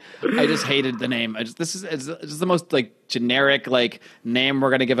why. I just hated the name. This is the most generic name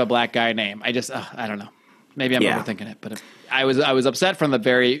we're going to give a black guy name. I don't know. Maybe I'm overthinking it, but I was upset from the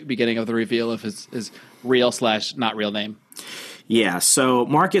very beginning of the reveal of his real/not real name. Yeah, so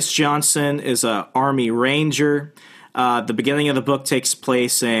Marcus Johnson is a Army Ranger. The beginning of the book takes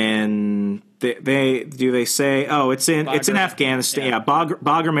place in they say it's in Afghanistan. Yeah,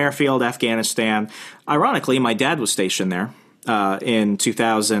 Bagram Airfield, Afghanistan. Ironically, my dad was stationed there in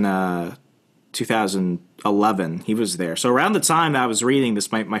 2011. He was there. So around the time I was reading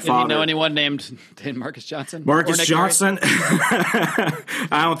this, my father... Did you know anyone named Marcus Johnson? Marcus Johnson?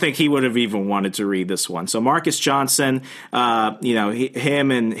 I don't think he would have even wanted to read this one. So Marcus Johnson,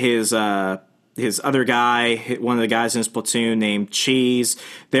 him and his other guy, one of the guys in his platoon named Cheese,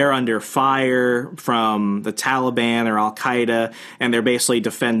 they're under fire from the Taliban or Al-Qaeda, and they're basically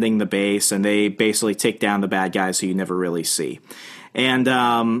defending the base, and they basically take down the bad guys who you never really see. And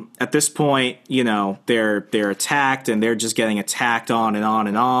at this point, they're attacked, and they're just getting attacked on and on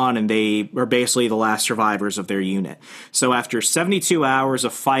and on, and they are basically the last survivors of their unit. So after 72 hours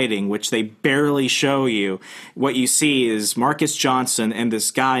of fighting, which they barely show you, what you see is Marcus Johnson and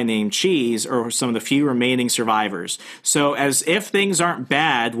this guy named Cheese are some of the few remaining survivors. So as if things aren't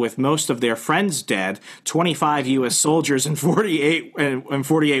bad with most of their friends dead, 25 U.S. soldiers and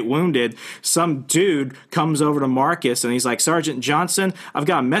 48 wounded, some dude comes over to Marcus and he's like, Sergeant Johnson, I've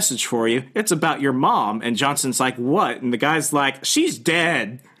got a message for you. It's about your mom. And Johnson's like, what? And the guy's like, she's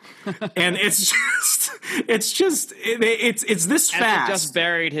dead. And it's this fast. And they just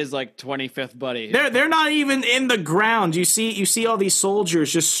buried his 25th buddy. They're not even in the ground. You see all these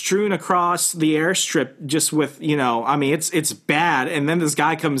soldiers just strewn across the airstrip, just with it's bad. And then this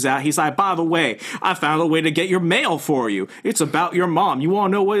guy comes out. He's like, by the way, I found a way to get your mail for you. It's about your mom. You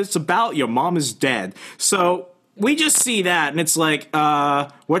want to know what it's about? Your mom is dead. So we just see that, and it's like,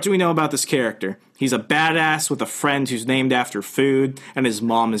 what do we know about this character? He's a badass with a friend who's named after food, and his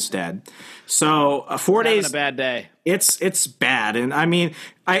mom is dead. So 4 days. Having a bad day. It's bad, and I mean,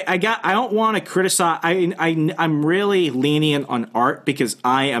 I don't want to criticize. I'm really lenient on art because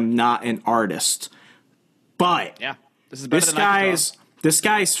I am not an artist, but yeah, this is better than this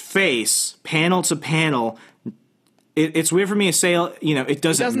guy's face, panel to panel. It's weird for me to say, it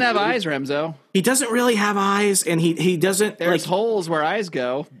doesn't. He doesn't have eyes, Remzo. He doesn't really have eyes, and he doesn't. There's holes where eyes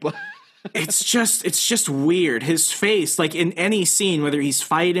go, but it's just weird. His face, like in any scene, whether he's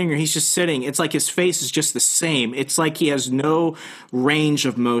fighting or he's just sitting, it's like his face is just the same. It's like he has no range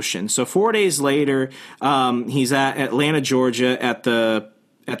of motion. So 4 days later, he's at Atlanta, Georgia, at the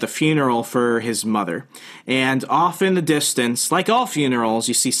funeral for his mother. And off in the distance, like all funerals,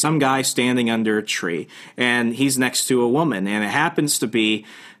 you see some guy standing under a tree, and he's next to a woman, and it happens to be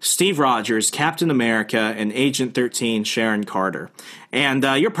Steve Rogers, Captain America, and Agent 13 Sharon Carter. And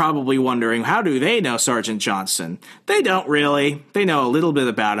you're probably wondering, how do they know Sergeant Johnson? They don't really. They know a little bit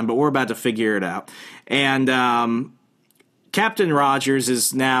about him, but we're about to figure it out. And Captain Rogers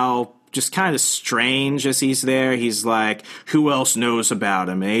is now just kind of strange as he's there. He's like, who else knows about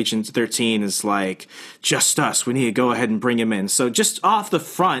him? And Agent 13 is like, just us. We need to go ahead and bring him in. So just off the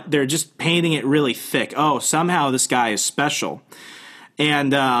front, they're just painting it really thick. Oh, somehow this guy is special.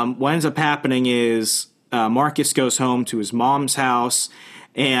 And what ends up happening is Marcus goes home to his mom's house,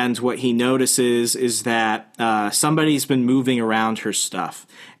 and what he notices is that somebody's been moving around her stuff.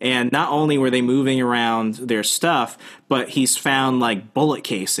 And not only were they moving around their stuff, but he's found like bullet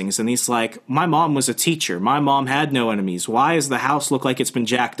casings. And he's like, my mom was a teacher. My mom had no enemies. Why does the house look like it's been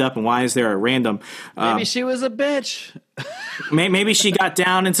jacked up? And why is there a random... maybe she was a bitch. Maybe she got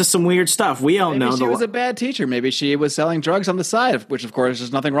down into some weird stuff. We don't know. Maybe she was a bad teacher. Maybe she was selling drugs on the side, which of course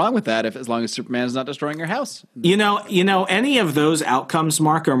there's nothing wrong with that as long as Superman is not destroying your house. You know, any of those outcomes,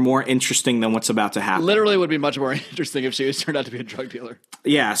 Mark, are more interesting than what's about to happen. Literally would be much more interesting if she was turned out to be a drug dealer.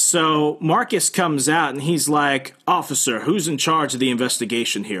 Yeah, so Marcus comes out and he's like, Officer, who's in charge of the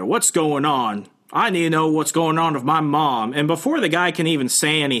investigation here? What's going on? I need to know what's going on with my mom. And before the guy can even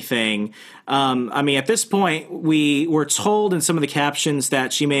say anything, at this point, we were told in some of the captions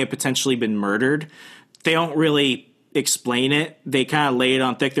that she may have potentially been murdered. They don't really explain it. They kind of lay it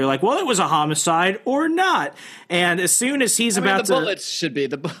on thick. They're like, well, it was a homicide or not. And as soon as he's about the bullets should be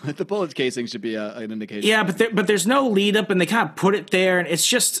the bullet casing should be an indication. Yeah, but there's no lead up, and they kind of put it there, and it's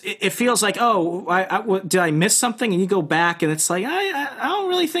just it feels like, oh, did I miss something? And you go back, and it's like I don't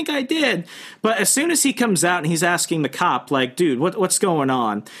really think I did. But as soon as he comes out and he's asking the cop, like, dude, what's going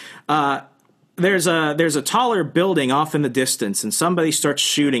on? There's a taller building off in the distance, and somebody starts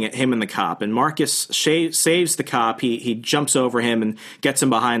shooting at him and the cop. And Marcus saves the cop. He jumps over him and gets him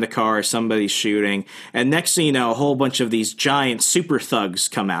behind the car. Somebody's shooting. And next thing you know, a whole bunch of these giant super thugs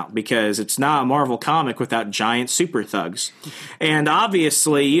come out, because it's not a Marvel comic without giant super thugs. And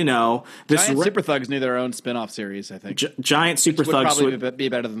obviously, this giant super thugs need their own spin-off series, I think. Giant super thugs would probably be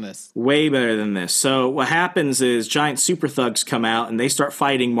better than this. Way better than this. So what happens is giant super thugs come out, and they start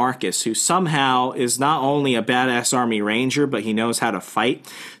fighting Marcus, who somehow is not only a badass Army Ranger, but he knows how to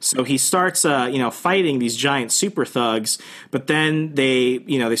fight. So he starts, fighting these giant super thugs. But then they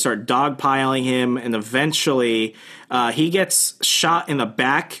start dogpiling him, and eventually he gets shot in the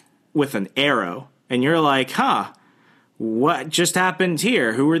back with an arrow. And you're like, huh? What just happened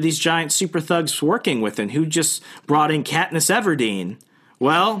here? Who are these giant super thugs working with, and who just brought in Katniss Everdeen?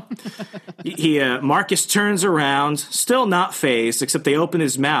 Well, Marcus turns around, still not phased, except they open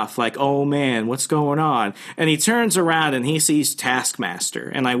his mouth like, oh man, what's going on? And he turns around and he sees Taskmaster.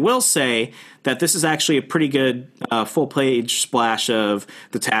 And I will say that this is actually a pretty good full-page splash of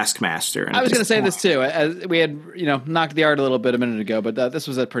the Taskmaster. And I was going to say this too. As we had, knocked the art a little bit a minute ago, but this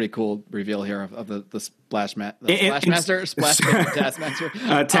was a pretty cool reveal here of the Taskmaster. Taskmaster.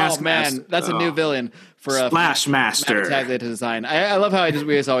 Oh man, that's a new villain for Splashmaster. Matt Battaglia to design. I love how we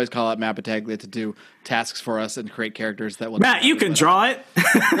just always call out Matt Battaglia to do tasks for us and create characters that will. Matt, you can draw it.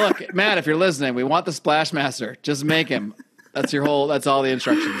 Look, Matt, if you're listening, we want the Splashmaster. Just make him. That's all the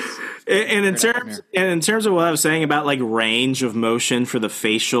instructions. And in terms of what I was saying about like range of motion for the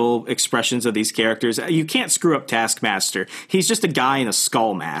facial expressions of these characters, you can't screw up Taskmaster. He's just a guy in a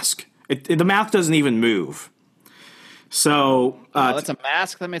skull mask. The mouth doesn't even move. So that's a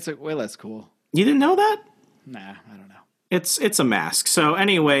mask. That makes it way less cool. You didn't know that? Nah, I don't know. It's a mask. So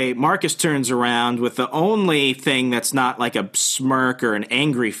anyway, Marcus turns around with the only thing that's not like a smirk or an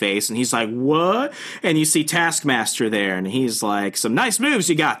angry face, and he's like, "What?" And you see Taskmaster there, and he's like, "Some nice moves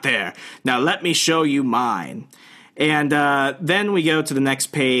you got there. Now let me show you mine." And then we go to the next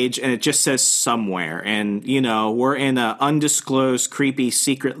page, and it just says somewhere. And, we're in an undisclosed, creepy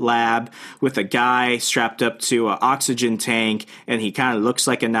secret lab with a guy strapped up to an oxygen tank, and he kind of looks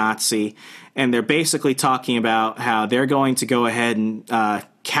like a Nazi. And they're basically talking about how they're going to go ahead and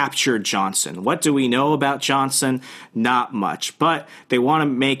capture Johnson. What do we know about Johnson? Not much. But they want to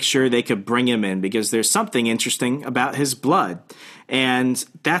make sure they could bring him in because there's something interesting about his blood. And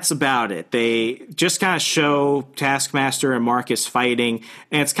that's about it. They just kind of show Taskmaster and Marcus fighting,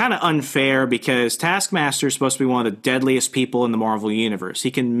 and it's kind of unfair because Taskmaster is supposed to be one of the deadliest people in the Marvel Universe.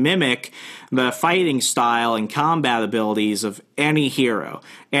 He can mimic the fighting style and combat abilities of any hero,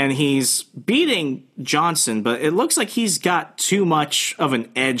 and he's beating Johnson, but it looks like he's got too much of an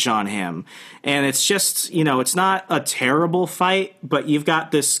edge on him. And it's just, it's not a terrible fight, but you've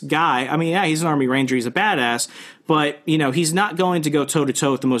got this guy. I mean, yeah, he's an Army Ranger, he's a badass, but, he's not going to go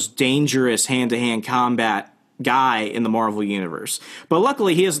toe-to-toe with the most dangerous hand-to-hand combat guy in the Marvel Universe. But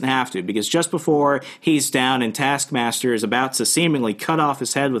luckily, he doesn't have to, because just before he's down and Taskmaster is about to seemingly cut off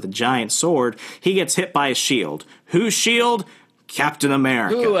his head with a giant sword, he gets hit by a shield. Whose shield? Captain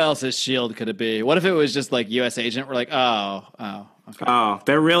America. Who else's shield could it be? What if it was just like U.S. Agent? We're like, okay. Oh,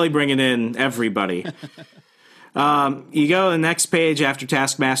 they're really bringing in everybody. You go to the next page after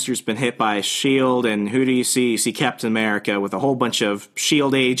Taskmaster's been hit by a shield, and who do you see? You see Captain America with a whole bunch of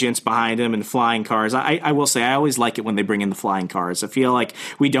shield agents behind him and flying cars. I will say, I always like it when they bring in the flying cars. I feel like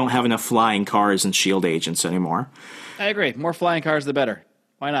we don't have enough flying cars and shield agents anymore. I agree. More flying cars, the better.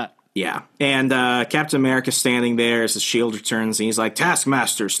 Why not? Yeah, and Captain America's standing there as the shield returns, and he's like,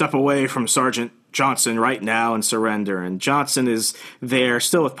 "Taskmaster, step away from Sergeant Johnson right now and surrender." And Johnson is there,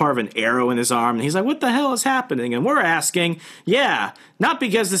 still with part of an arrow in his arm, and he's like, "What the hell is happening?" And we're asking, yeah, not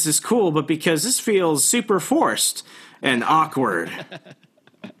because this is cool, but because this feels super forced and awkward.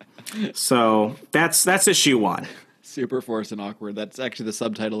 So that's issue 1. Super forced and awkward. That's actually the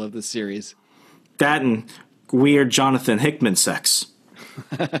subtitle of this series. That and weird Jonathan Hickman sex.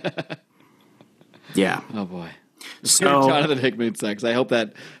 Yeah. Oh boy. So Jonathan Hickman sex. I hope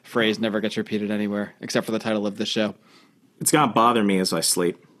that phrase never gets repeated anywhere except for the title of the show. It's gonna bother me as I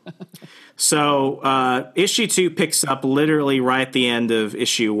sleep. So issue 2 picks up literally right at the end of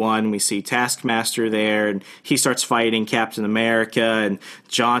issue 1. We see Taskmaster there, and he starts fighting Captain America, and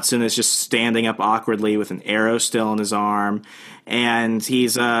Johnson is just standing up awkwardly with an arrow still in his arm, and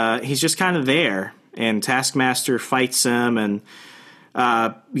he's just kind of there. And Taskmaster fights him, and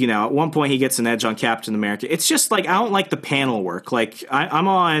at one point he gets an edge on Captain America. It's just like, I don't like the panel work. Like I'm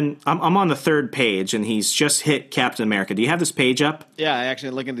on the 3rd page, and he's just hit Captain America. Do you have this page up? Yeah, I actually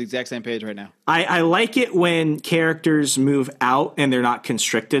looking at the exact same page right now. I like it when characters move out and they're not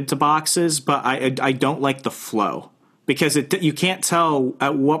constricted to boxes, but I don't like the flow. Because you can't tell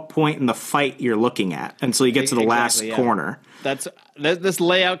at what point in the fight you're looking at until you get to the last corner. This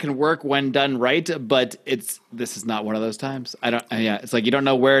layout can work when done right, but this is not one of those times. It's like you don't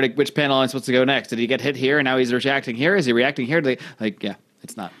know which panel I'm supposed to go next. Did he get hit here and now he's reacting here? Is he reacting here?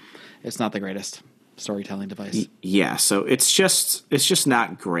 It's not the greatest storytelling device. Yeah, so it's just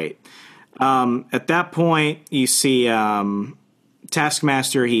not great. At that point, you see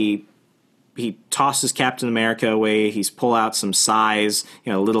Taskmaster. He tosses Captain America away. He's pull out some sais,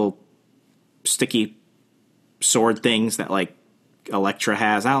 little sticky sword things that like Elektra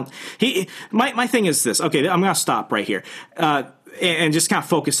has. My thing is this. Okay, I'm going to stop right here and just kind of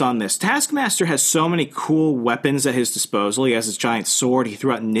focus on this. Taskmaster has so many cool weapons at his disposal. He has his giant sword. He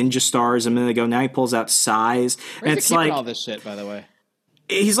threw out ninja stars a minute ago. Now he pulls out sais. Where's he keeping all this shit, by the way?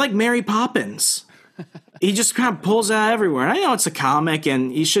 He's like Mary Poppins. He just kind of pulls out everywhere. And I know it's a comic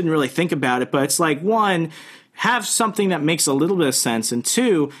and you shouldn't really think about it, but it's like, 1, have something that makes a little bit of sense, and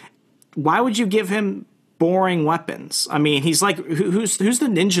 2, why would you give him boring weapons? I mean, he's like, who's the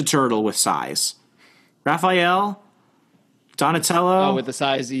Ninja Turtle with size? Raphael? Donatello? Oh, with the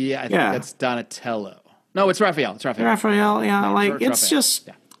size, I think that's Donatello. No, it's Raphael. It's Raphael. Raphael, yeah, like it's Raphael.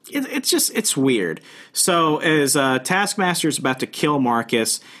 just. It's weird. So as Taskmaster is about to kill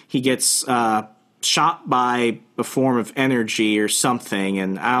Marcus, he gets shot by a form of energy or something,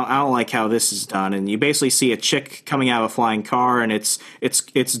 and I don't like how this is done. And you basically see a chick coming out of a flying car, and it's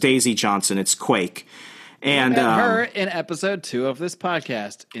Daisy Johnson. It's Quake, and her in episode 2 of this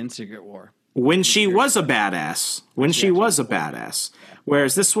podcast in Secret War. When she was a badass.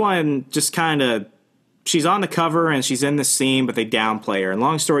 Whereas this one just kind of. She's on the cover and she's in the scene, but they downplay her. And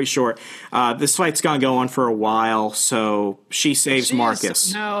long story short, this fight's going to go on for a while, so she saves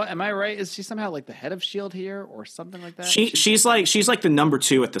Marcus. No, am I right? Is she somehow like the head of S.H.I.E.L.D. here or something like that? She's like the number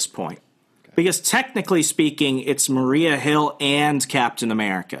 2 at this point. Because technically speaking, it's Maria Hill and Captain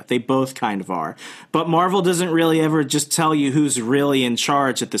America. They both kind of are. But Marvel doesn't really ever just tell you who's really in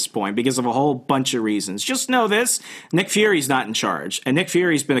charge at this point because of a whole bunch of reasons. Just know this, Nick Fury's not in charge. And Nick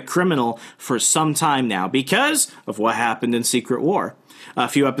Fury's been a criminal for some time now because of what happened in Secret War. A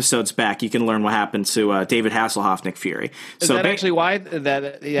few episodes back, you can learn what happened to David Hasselhoff, Nick Fury. Is that actually why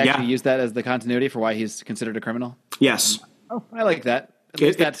that he actually used that as the continuity for why he's considered a criminal? Yes. I like that. At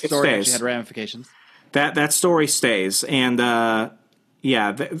least that story actually had ramifications. That story stays, and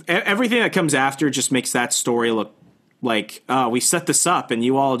everything that comes after just makes that story look like we set this up and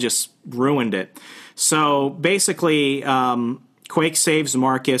you all just ruined it. So basically, Quake saves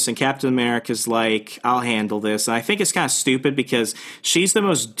Marcus, and Captain America's like, I'll handle this. And I think it's kind of stupid because she's the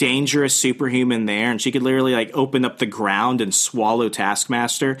most dangerous superhuman there, and she could literally like open up the ground and swallow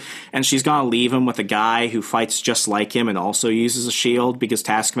Taskmaster, and she's gonna leave him with a guy who fights just like him and also uses a shield because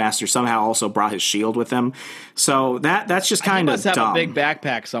Taskmaster somehow also brought his shield with him. So that's just kind of dumb. He must have a big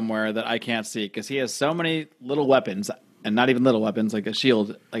backpack somewhere that I can't see because he has so many little weapons, and not even little weapons, like a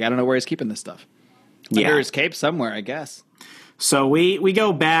shield. Like I don't know where he's keeping this stuff. Under his cape somewhere, I guess. So we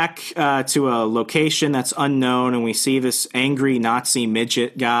go back to a location that's unknown, and we see this angry Nazi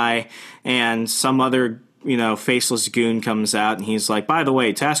midget guy, and some other faceless goon comes out, and he's like, by the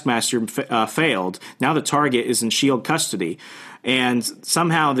way, Taskmaster failed. Now the target is in S.H.I.E.L.D. custody. And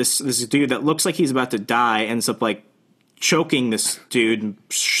somehow this dude that looks like he's about to die ends up like choking this dude,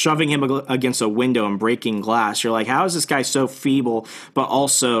 shoving him against a window and breaking glass. You're like, how is this guy so feeble but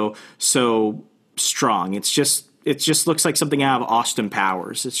also so strong? It just looks like something out of Austin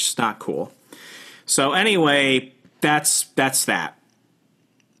Powers. It's just not cool. So anyway, that's that.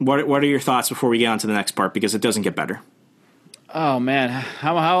 What are your thoughts before we get on to the next part? Because it doesn't get better. Oh man,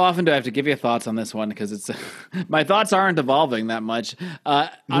 how often do I have to give you thoughts on this one? Because it's my thoughts aren't evolving that much.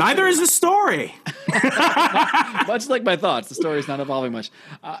 Neither is the story. Much like my thoughts, the story's not evolving much.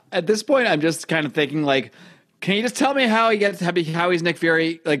 At this point, I'm just kind of thinking like, can you just tell me how he's Nick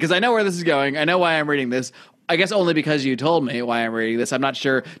Fury? Like, because I know where this is going. I know why I'm reading this. I guess only because you told me why I'm reading this. I'm not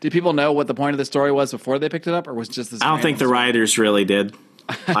sure. Did people know what the point of the story was before they picked it up, or was it just this? I don't think the writers really did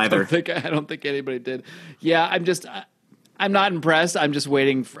either. I don't think anybody did. Yeah, I'm not impressed. I'm just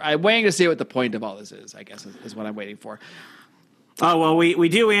waiting to see what the point of all this is, I guess, is what I'm waiting for. Oh, well, we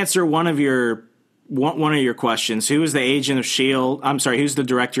do answer one of your questions. Who is the agent of S.H.I.E.L.D.? I'm sorry, who's the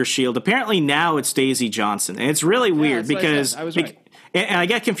director of S.H.I.E.L.D.? Apparently now it's Daisy Johnson. And it's really weird because I was right. And I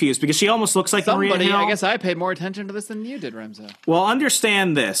get confused because she almost looks like Maria Hill. I guess I paid more attention to this than you did, Remzo. Well,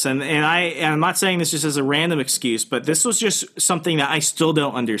 understand this, and I'm not saying this just as a random excuse, but this was just something that I still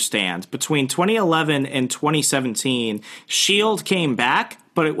don't understand. Between 2011 and 2017, S.H.I.E.L.D. came back,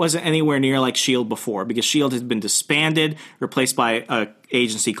 but it wasn't anywhere near like S.H.I.E.L.D. before because S.H.I.E.L.D. had been disbanded, replaced by a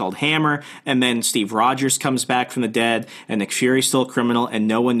agency called Hammer, and then Steve Rogers comes back from the dead, and Nick Fury's still a criminal, and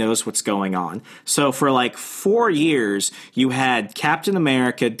no one knows what's going on. So for like 4 years, you had Captain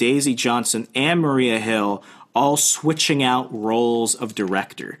America, Daisy Johnson, and Maria Hill all switching out roles of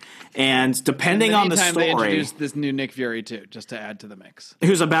director. And depending on the story, they introduced this new Nick Fury too, just to add to the mix.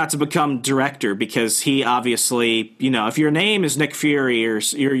 Who's about to become director because he obviously, if your name is Nick Fury or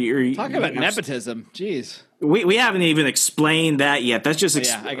you're talk about nepotism, jeez. We haven't even explained that yet. That's just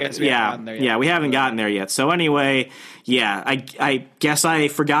I guess we haven't gotten there yet. Yeah, we haven't gotten there yet. So anyway, I guess I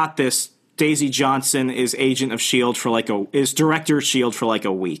forgot this. Daisy Johnson is agent of S.H.I.E.L.D. is director of S.H.I.E.L.D. for like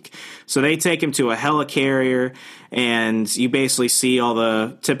a week. So they take him to a helicarrier, and you basically see all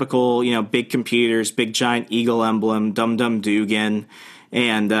the typical, big computers, big giant eagle emblem, Dum Dum Dugan,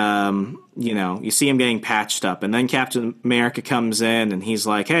 and you see him getting patched up. And then Captain America comes in, and he's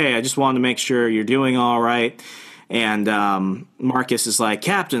like, "Hey, I just wanted to make sure you're doing all right." And Marcus is like,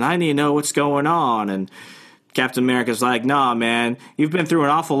 "Captain, I need to know what's going on." And Captain America's like, nah, man, you've been through an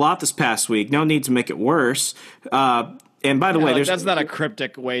awful lot this past week. No need to make it worse. And by the way, that's not a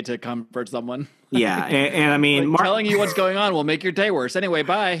cryptic way to comfort someone. Yeah, and I mean, telling you what's going on will make your day worse. Anyway,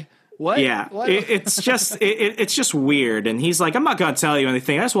 bye. What? Yeah, what? It's just weird. And he's like, I'm not going to tell you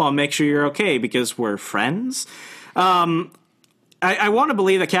anything. I just want to make sure you're okay because we're friends. I want to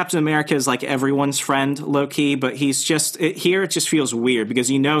believe that Captain America is like everyone's friend, low key, but he's just here. It just feels weird because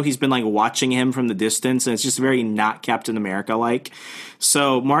he's been like watching him from the distance, and it's just very not Captain America like.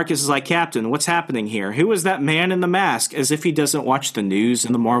 So Marcus is like, Captain, what's happening here? Who is that man in the mask? As if he doesn't watch the news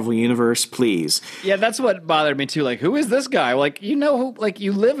in the Marvel universe, please. Yeah, that's what bothered me too. Like, who is this guy? Like, you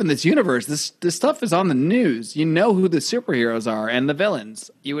live in this universe. This stuff is on the news. You know who the superheroes are and the villains.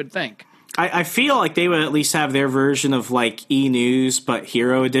 You would think. I feel like they would at least have their version of like E-News, but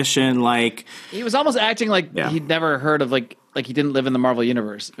Hero Edition. Like he was almost acting like he'd never heard of like he didn't live in the Marvel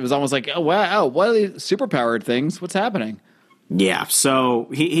universe. It was almost like, oh wow, what are these superpowered things? What's happening? Yeah, so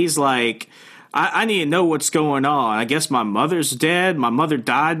he's like, I need to know what's going on. I guess my mother's dead. My mother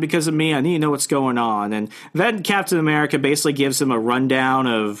died because of me. I need to know what's going on. And then Captain America basically gives him a rundown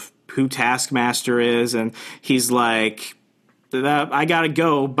of who Taskmaster is, and he's like, I gotta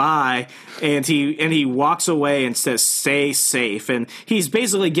go, bye. And he walks away and says, stay safe. And he's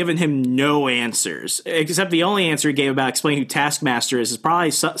basically given him no answers, except the only answer he gave about explaining who Taskmaster is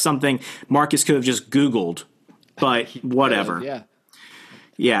probably something Marcus could have just Googled. But whatever.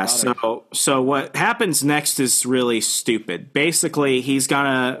 Yeah, so what happens next is really stupid. Basically, he's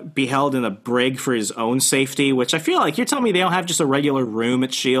gonna be held in a brig for his own safety, which I feel like you're telling me they don't have just a regular room at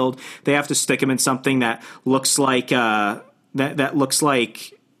S.H.I.E.L.D. They have to stick him in something that looks like that looks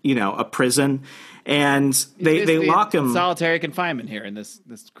like, a prison, and they lock him solitary confinement here in this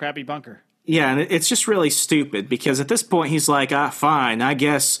crappy bunker. Yeah, and it's just really stupid because at this point he's like, fine, I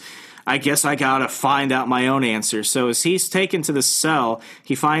guess I gotta find out my own answer. So as he's taken to the cell,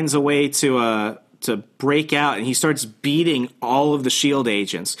 he finds a way to break out, and he starts beating all of the S.H.I.E.L.D.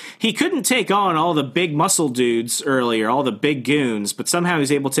 agents. He couldn't take on all the big muscle dudes earlier, all the big goons, but somehow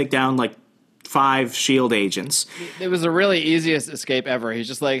he's able to take down like 5 S.H.I.E.L.D. agents. It was the really easiest escape ever. He's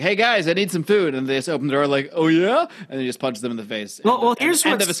just like, hey guys, I need some food. And they just open the door like, oh yeah? And he just punches them in the face. Well, here's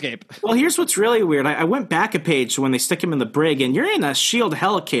end of escape. Well, here's what's really weird. I went back a page when they stick him in the brig, and you're in a S.H.I.E.L.D.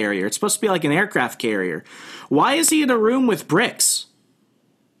 helicarrier. It's supposed to be like an aircraft carrier. Why is he in a room with bricks?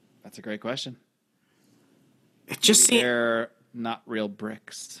 That's a great question. It just seems they're not real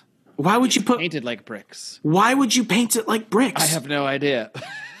bricks. Why would you painted like bricks? Why would you paint it like bricks? I have no idea.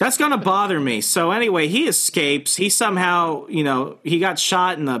 That's going to bother me. So anyway, he escapes. He somehow, he got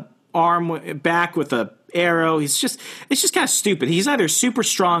shot in the arm back with a arrow. It's just kind of stupid. He's either super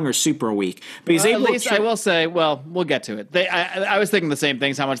strong or super weak. But he's able. At least I will say. Well, we'll get to it. I was thinking the same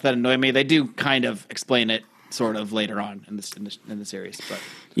things. How much that annoyed me. They do kind of explain it sort of later on in the series. But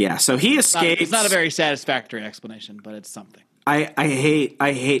yeah, so he escapes. It's not a very satisfactory explanation, but it's something. I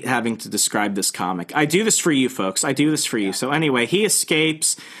hate having to describe this comic. I do this for you folks. I do this for you. So anyway, he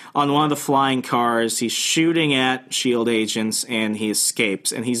escapes on one of the flying cars. He's shooting at S.H.I.E.L.D. agents, and he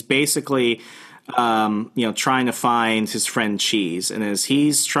escapes. And he's basically, trying to find his friend Cheese. And as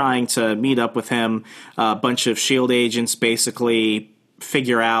he's trying to meet up with him, a bunch of S.H.I.E.L.D. agents basically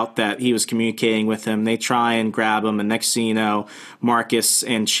figure out that he was communicating with him. They try and grab him, and next thing you know, Marcus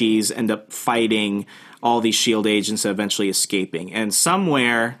and Cheese end up fighting all these S.H.I.E.L.D. agents eventually escaping. And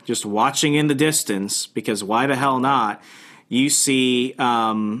somewhere, just watching in the distance, because why the hell not, you see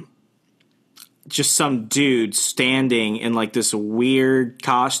just some dude standing in like this weird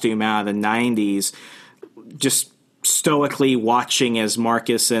costume out of the 90s, just stoically watching as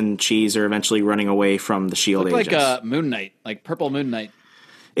Marcus and Cheese are eventually running away from the S.H.I.E.L.D. agents. Like Moon Knight, like purple Moon Knight.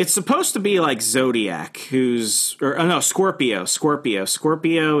 It's supposed to be like Zodiac, Scorpio.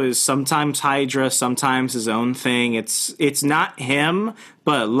 Scorpio is sometimes Hydra, sometimes his own thing. It's not him,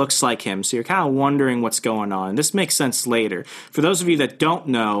 but it looks like him. So you're kind of wondering what's going on. This makes sense later. For those of you that don't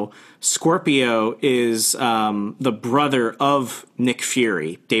know, Scorpio is the brother of Nick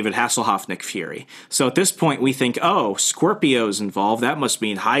Fury, David Hasselhoff Nick Fury. So at this point, we think, oh, Scorpio's involved. That must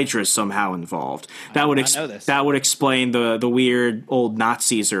mean Hydra's somehow involved. That would explain the weird old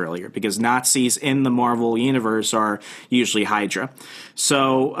Nazis earlier, because Nazis in the Marvel universe are usually Hydra.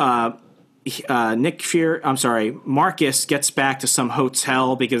 So Marcus gets back to some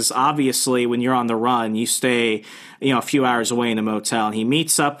hotel, because obviously when you're on the run, you stay, a few hours away in a motel. And he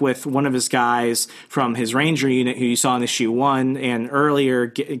meets up with one of his guys from his Ranger unit who you saw in issue 1, and earlier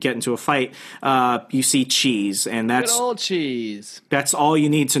get into a fight. You see Cheese, and that's good old Cheese. That's all you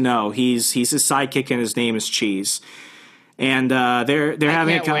need to know. He's his sidekick, and his name is Cheese. And they're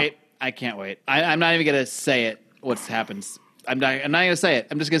having a I can't wait. I'm not even gonna say it. What happens? I'm not gonna say it.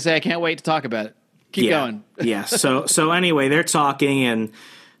 I'm just gonna say I can't wait to talk about it. Keep going. Yeah. So anyway, they're talking, and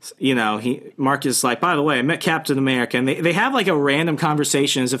Marcus is like, by the way, I met Captain America, and they have like a random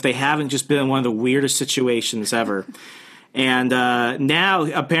conversation as if they haven't just been in one of the weirdest situations ever. And now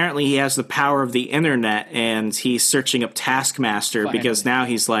apparently he has the power of the internet, and he's searching up Taskmaster because now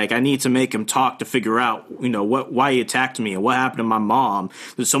he's like, I need to make him talk to figure out, why he attacked me and what happened to my mom.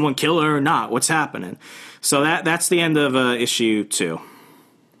 Did someone kill her or not? What's happening? So that's the end of issue 2.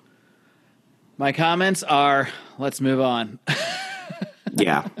 My comments are, let's move on.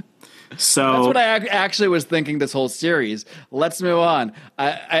 Yeah. So that's what I actually was thinking this whole series. Let's move on.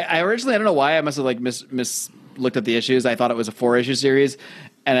 I originally, I don't know why, I must have like looked at the issues. I thought it was a 4-issue series,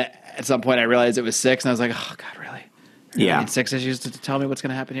 and at some point I realized it was 6, and I was like, oh god, really? Yeah. I need 6 issues to tell me what's going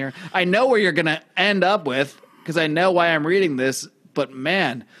to happen here. I know where you're going to end up with, because I know why I'm reading this, but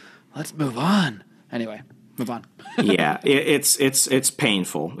man, let's move on. Anyway, move on. Yeah, it's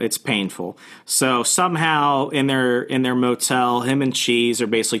painful. It's painful. So somehow in their motel, him and Cheese are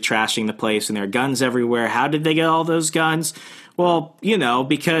basically trashing the place, and there are guns everywhere. How did they get all those guns? Well,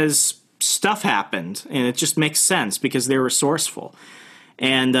 because stuff happened, and it just makes sense because they're resourceful.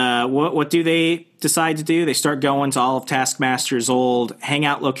 And what do they decide to do? They start going to all of Taskmaster's old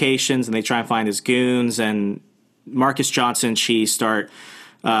hangout locations, and they try and find his goons. And Marcus Johnson and Cheese start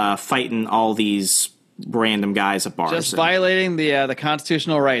fighting all these random guys at bars. Just violating the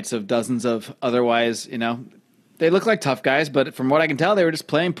constitutional rights of dozens of otherwise, they look like tough guys, but from what I can tell, they were just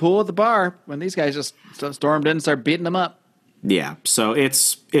playing pool at the bar when these guys just stormed in and started beating them up. Yeah, so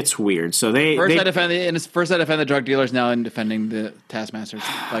it's weird. So first I defend the drug dealers, now I'm defending the Taskmasters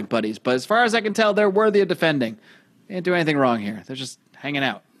like buddies. But as far as I can tell, they're worthy of defending. They didn't do anything wrong here. They're just hanging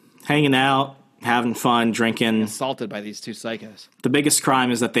out, having fun, drinking. Assaulted by these two psychos. The biggest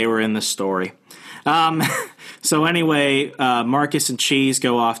crime is that they were in this story. So anyway, Marcus and Cheese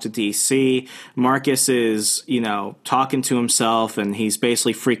go off to D.C. Marcus is, talking to himself, and he's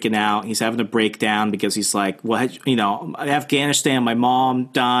basically freaking out. He's having a breakdown because he's like, well, Afghanistan, my mom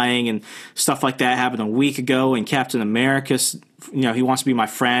dying and stuff like that happened a week ago, and Captain America, he wants to be my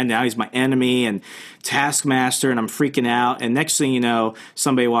friend. Now he's my enemy, and Taskmaster, and I'm freaking out. And next thing you know,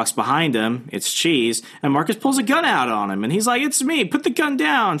 somebody walks behind him. It's Cheese, and Marcus pulls a gun out on him, and he's like, "It's me! Put the gun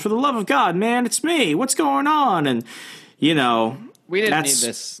down! For the love of God, man! It's me! What's going on?" And we didn't need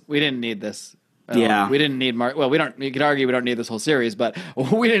this. We didn't need this. Yeah, we didn't need Mark. Well, we don't. You could argue we don't need this whole series, but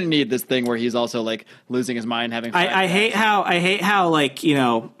we didn't need this thing where he's also like losing his mind, having. I hate how like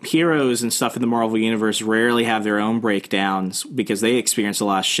heroes and stuff in the Marvel universe rarely have their own breakdowns because they experience a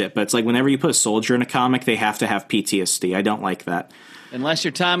lot of shit. But it's like whenever you put a soldier in a comic, they have to have PTSD. I don't like that. Unless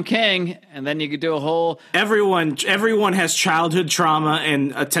you're Tom King, and then you could do a whole. Everyone has childhood trauma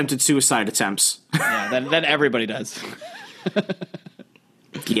and attempted suicide attempts. Yeah, then everybody does.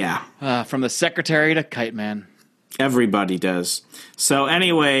 Yeah. From the secretary to Kite Man. Everybody does. So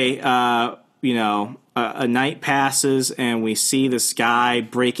anyway, a night passes, and we see this guy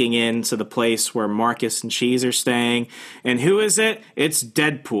breaking into the place where Marcus and Cheese are staying. And who is it? It's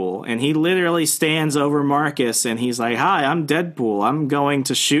Deadpool. And he literally stands over Marcus, and he's like, "Hi, I'm Deadpool. I'm going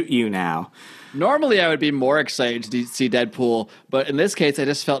to shoot you now." Normally, I would be more excited to see Deadpool, but in this case, I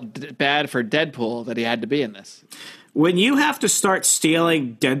just felt bad for Deadpool that he had to be in this. When you have to start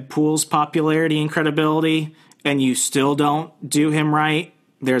stealing Deadpool's popularity and credibility, and you still don't do him right,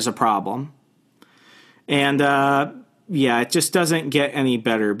 there's a problem. And, it just doesn't get any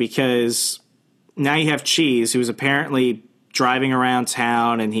better because now you have Cheese, who's apparently driving around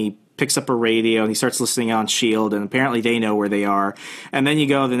town, and he picks up a radio, and he starts listening on S.H.I.E.L.D., and apparently they know where they are. And then you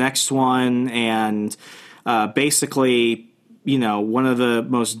go to the next one, and basically... one of the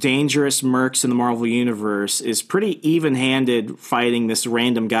most dangerous mercs in the Marvel Universe is pretty even-handed fighting this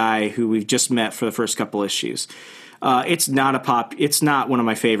random guy who we've just met for the first couple issues. It's not one of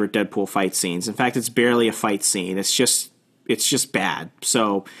my favorite Deadpool fight scenes. In fact, it's barely a fight scene. It's just bad.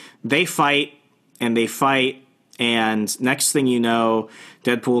 So they fight, and next thing you know,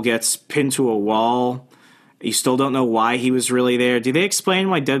 Deadpool gets pinned to a wall. You still don't know why he was really there. Do they explain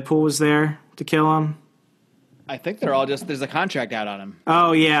why Deadpool was there to kill him? I think they're all just, there's a contract out on him.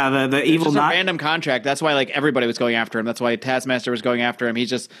 Oh, yeah, the evil... It's just a random contract. That's why everybody was going after him. That's why Taskmaster was going after him. He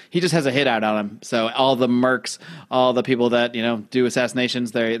just has a hit out on him. So all the mercs, all the people that, do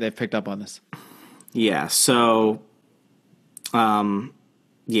assassinations, they've picked up on this. Yeah, so...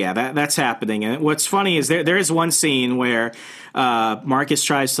 that's happening. And what's funny is there is one scene where Marcus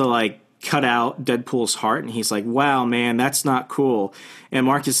tries to, cut out Deadpool's heart, and he's like, "Wow, man, that's not cool." And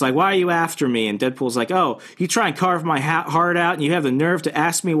Marcus is like, why are you after me? And Deadpool's like, oh, you try and carve my heart out, and you have the nerve to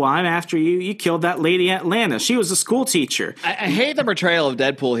ask me why I'm after you? You killed that lady Atlanta. She was a school teacher. I hate the portrayal of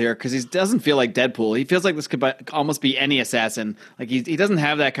Deadpool here because he doesn't feel like Deadpool. He feels like this could almost be any assassin. Like he doesn't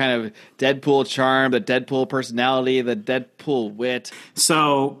have that kind of Deadpool charm, the Deadpool personality, the Deadpool wit.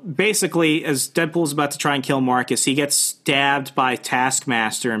 So basically, as Deadpool's about to try and kill Marcus, he gets stabbed by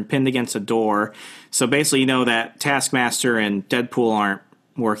Taskmaster and pinned against a door. So basically, you know that Taskmaster and Deadpool aren't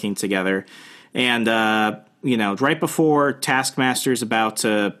working together. And, right before Taskmaster's about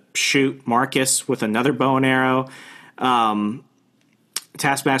to shoot Marcus with another bow and arrow,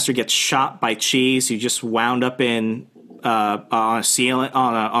 Taskmaster gets shot by Cheese, who just wound up on a ceiling,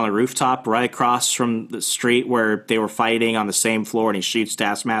 on a rooftop right across from the street where they were fighting on the same floor, and he shoots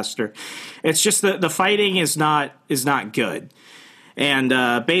Taskmaster. It's just the fighting is not good.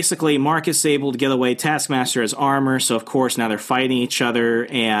 And basically, Marcus is able to get away. Taskmaster has armor, so of course now they're fighting each other.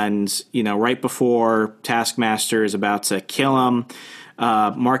 And right before Taskmaster is about to kill him,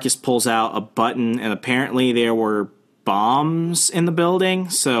 Marcus pulls out a button, and apparently there were bombs in the building.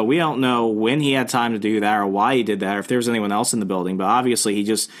 So we don't know when he had time to do that or why he did that, or if there was anyone else in the building. But obviously, he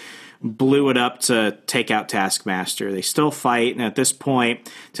just blew it up to take out Taskmaster. They still fight, and at this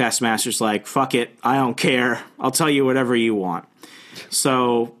point, Taskmaster's like, fuck it, I don't care. I'll tell you whatever you want.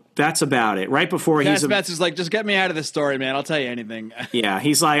 So that's about it. Right before Taskmaster's like, just get me out of this story, man. I'll tell you anything. Yeah,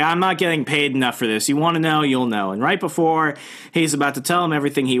 he's like, I'm not getting paid enough for this. You want to know, you'll know. And right before he's about to tell him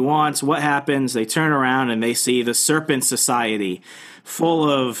everything he wants, what happens? They turn around and they see the Serpent Society full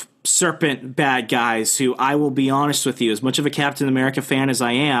of serpent bad guys who, I will be honest with you, as much of a Captain America fan as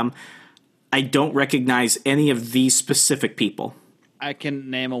I am, I don't recognize any of these specific people. I can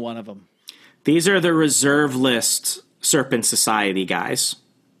name one of them. These are the reserve list Serpent Society guys.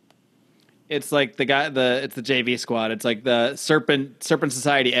 It's like it's the JV squad. It's like the Serpent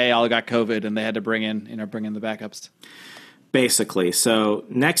Society A all got COVID and they had to bring in the backups. Basically. So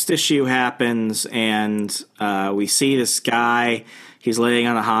next issue happens and we see this guy. He's laying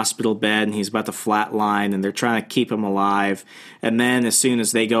on a hospital bed and he's about to flatline and they're trying to keep him alive. And then as soon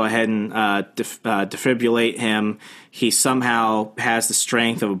as they go ahead and defibrillate him, he somehow has the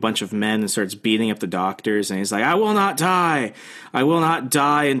strength of a bunch of men and starts beating up the doctors. And he's like, I will not die. I will not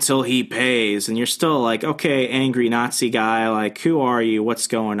die until he pays. And you're still like, okay, angry Nazi guy, like, who are you? What's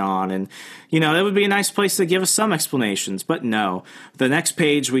going on? And, that would be a nice place to give us some explanations. But no. The next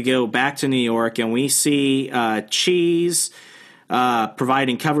page, we go back to New York and we see Cheese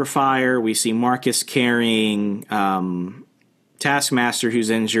providing cover fire. We see Marcus carrying Taskmaster, who's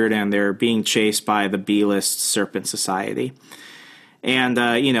injured, and they're being chased by the B-list Serpent Society. And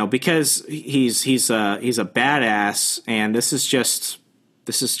because he's a badass, and this is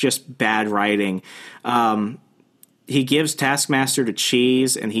just bad writing. He gives Taskmaster to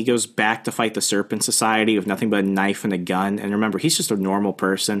Cheese, and he goes back to fight the Serpent Society with nothing but a knife and a gun. And remember, he's just a normal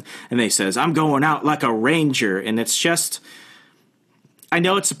person. And then he says, "I'm going out like a ranger," and it's just. I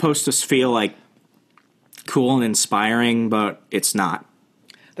know it's supposed to feel like cool and inspiring, but it's not.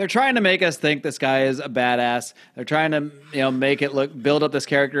 They're trying to make us think this guy is a badass. They're trying to, make it build up this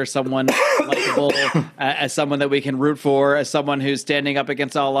character as someone likable, as someone that we can root for, as someone who's standing up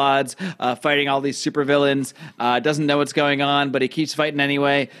against all odds, fighting all these supervillains, doesn't know what's going on, but he keeps fighting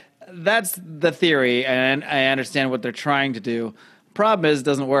anyway. That's the theory, and I understand what they're trying to do. Problem is, it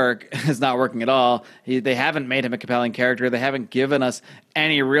doesn't work. It's not working at all. They haven't made him a compelling character. They haven't given us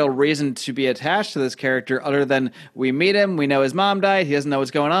any real reason to be attached to this character other than we meet him, we know his mom died, he doesn't know what's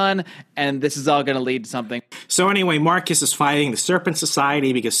going on, and this is all going to lead to something. So anyway, Marcus is fighting the Serpent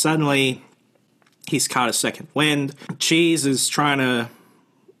Society because suddenly he's caught a second wind. Cheese is trying to,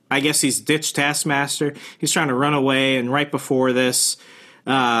 I guess he's ditched Taskmaster. He's trying to run away, and right before this,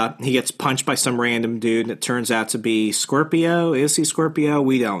 he gets punched by some random dude, and it turns out to be Scorpio. Is he Scorpio?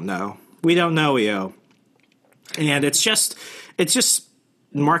 We don't know. We don't know, EO. And it's just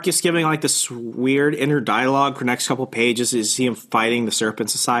Marcus giving like this weird inner dialogue for the next couple pages. Is him fighting the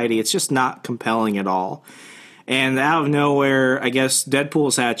Serpent Society? It's just not compelling at all. And out of nowhere, I guess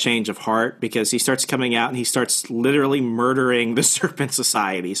Deadpool's had a change of heart because he starts coming out and he starts literally murdering the Serpent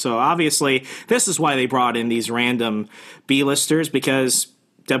Society. So obviously, this is why they brought in these random B-listers, because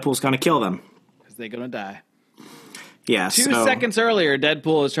Deadpool's going to kill them. Because they're going to die. Yeah. 2 seconds earlier,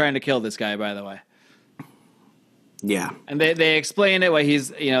 Deadpool is trying to kill this guy, by the way. Yeah. And they explain it why he's,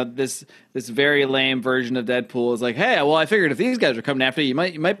 this very lame version of Deadpool is like, hey, well, I figured if these guys are coming after you,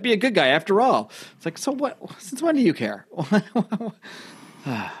 you might be a good guy after all. It's like, so what? Since when do you care?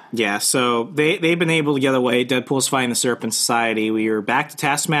 Yeah, so they've been able to get away. Deadpool's fighting the Serpent Society. We are back to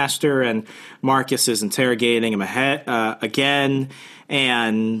Taskmaster, and Marcus is interrogating him again.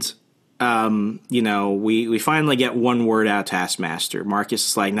 And, we finally get one word out of Taskmaster. Marcus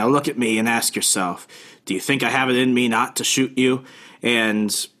is like, now look at me and ask yourself, do you think I have it in me not to shoot you?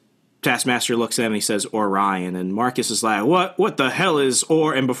 And Taskmaster looks at him and he says, Orion. And Marcus is like, what the hell is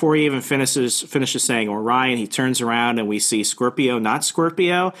Or? And before he even finishes saying Orion, he turns around and we see Scorpio, not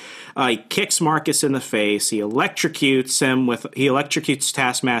Scorpio. He kicks Marcus in the face. He electrocutes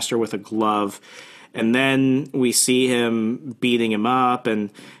Taskmaster with a glove. And then we see him beating him up, and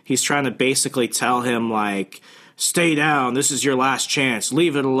he's trying to basically tell him, like, stay down, this is your last chance,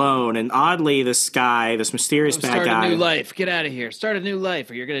 leave it alone. And oddly, this mysterious bad guy... Start a new life, get out of here, start a new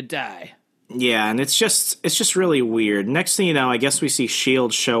life or you're gonna die. Yeah, and it's just really weird. Next thing you know, I guess we see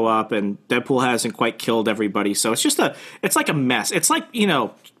S.H.I.E.L.D. show up, and Deadpool hasn't quite killed everybody, so it's like a mess. It's like,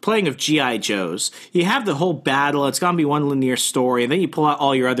 playing of G.I. Joes. You have the whole battle, it's gonna be one linear story, and then you pull out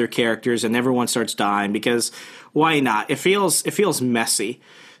all your other characters, and everyone starts dying, because why not? It feels messy.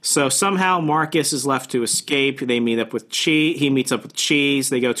 So somehow Marcus is left to escape. He meets up with Cheese.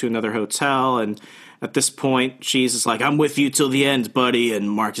 They go to another hotel, and at this point, Cheese is like, I'm with you till the end, buddy. And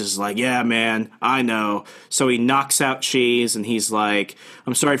Marcus is like, yeah, man, I know. So he knocks out Cheese, and he's like,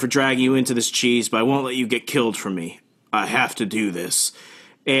 I'm sorry for dragging you into this, Cheese, but I won't let you get killed for me. I have to do this.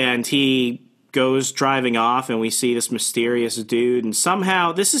 And he goes driving off, and we see this mysterious dude, and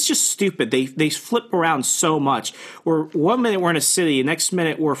somehow this is just stupid. They flip around so much. One minute we're in a city, next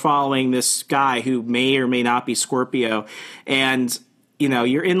minute we're following this guy who may or may not be Scorpio, and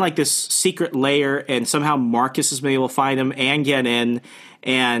you're in like this secret lair, and somehow Marcus has been able to find him and get in,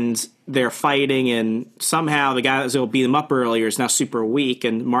 and they're fighting, and somehow the guy that was able to beat him up earlier is now super weak,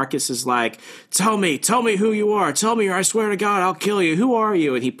 and Marcus is like, tell me who you are, tell me or I swear to God I'll kill you, who are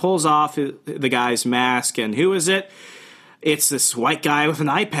you? And he pulls off the guy's mask, and who is it? It's this white guy with an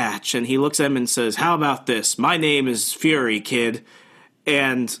eye patch, and he looks at him and says, how about this? My name is Fury, kid.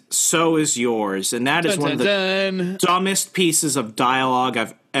 And so is yours. And that is one of the dumbest pieces of dialogue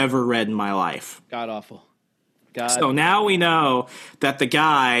I've ever read in my life. God awful. So now we know that the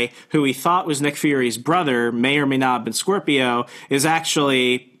guy who we thought was Nick Fury's brother may or may not have been Scorpio is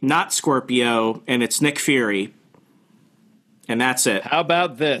actually not Scorpio, and it's Nick Fury. And that's it. How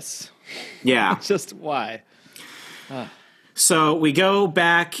about this? Yeah. Just why? So we go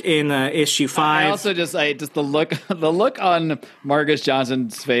back in issue 5. I also just the look on Marcus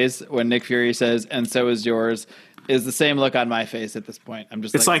Johnson's face when Nick Fury says, and so is yours, is the same look on my face at this point. I'm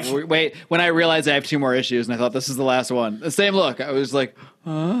just wait, when I realized I have 2 more issues and I thought this is the last one. The same look. I was like,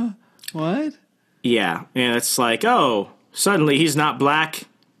 huh? What? Yeah. And it's like, oh, suddenly he's not black.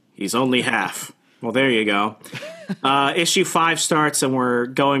 He's only half. Well, there you go. Issue 5 starts, and we're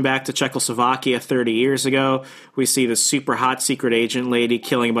going back to Czechoslovakia 30 years ago. We see this super hot secret agent lady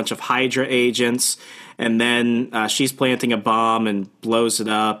killing a bunch of Hydra agents, and then she's planting a bomb and blows it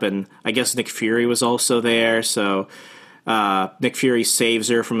up, and I guess Nick Fury was also there, so Nick Fury saves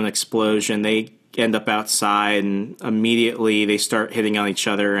her from an explosion. They end up outside, and immediately they start hitting on each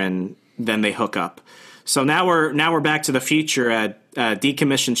other, and then they hook up. So now we're back to the future at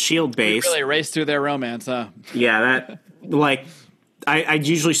decommissioned S.H.I.E.L.D. base. You really raced through their romance, huh? Yeah, I'd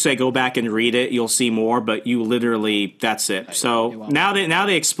usually say go back and read it. You'll see more, but you literally, that's it. So now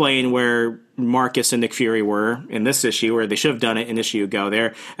they explain where Marcus and Nick Fury were in this issue, where they should have done it an issue ago.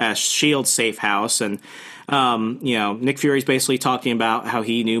 They're at S.H.I.E.L.D. safe house, and Nick Fury's basically talking about how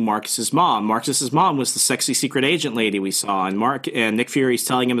he knew Marcus's mom. Marcus's mom was the sexy secret agent lady we saw, and Nick Fury's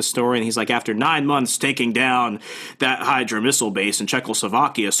telling him a story, and he's like, after 9 months taking down that Hydra missile base in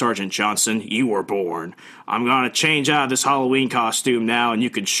Czechoslovakia, Sergeant Johnson, you were born. I'm going to change out of this Halloween costume now, and you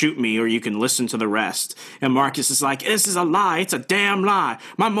can shoot me or you can listen to the rest. And Marcus is like, this is a lie. It's a damn lie.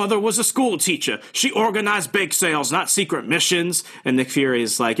 My mother was a school teacher. She organized bake sales, not secret missions. And Nick Fury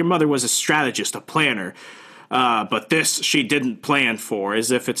is like, your mother was a strategist, a planner. But this she didn't plan for,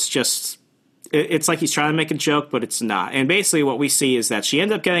 as if it's just... It's like he's trying to make a joke, but it's not. And basically what we see is that she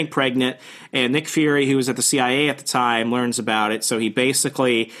ended up getting pregnant, and Nick Fury, who was at the CIA at the time, learns about it. So he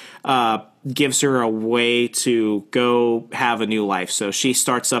basically gives her a way to go have a new life. So she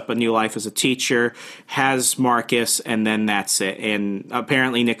starts up a new life as a teacher, has Marcus, and then that's it. And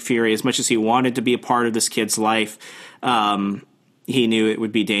apparently Nick Fury, as much as he wanted to be a part of this kid's life, he knew it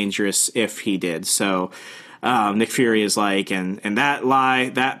would be dangerous if he did. So Nick Fury is like, and that lie,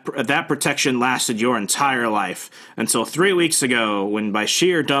 that protection lasted your entire life until 3 weeks ago when by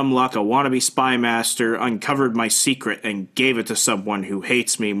sheer dumb luck a wannabe spy master uncovered my secret and gave it to someone who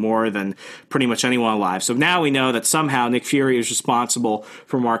hates me more than pretty much anyone alive. So now we know that somehow Nick Fury is responsible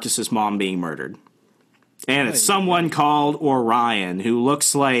for Marcus's mom being murdered. And it's someone called Orion, who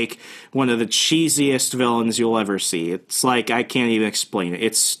looks like one of the cheesiest villains you'll ever see. It's like, I can't even explain it.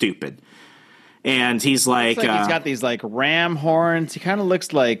 It's stupid. And he's like... he's got these, like, ram horns. He kind of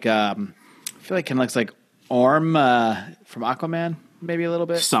looks like... I feel like he looks like Orm from Aquaman, maybe a little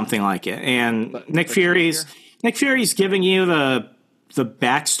bit. Something like it. And Nick Fury's giving you the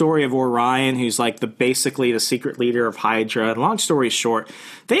backstory of Orion, who's like basically the secret leader of Hydra. And long story short,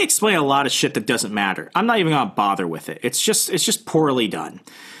 they explain a lot of shit that doesn't matter. I'm not even gonna bother with it. It's just poorly done.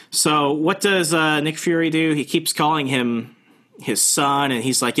 So what does Nick Fury do? He keeps calling him his son, and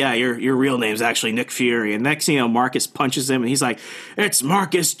he's like, yeah, your real name's actually Nick Fury. And next thing you know, Marcus punches him, and he's like, it's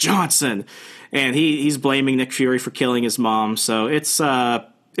Marcus Johnson. And he's blaming Nick Fury for killing his mom. So it's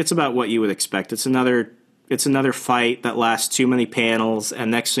about what you would expect. It's another fight that lasts too many panels,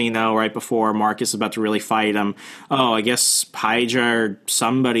 and next thing you know, right before Marcus is about to really fight him, I guess Hydra or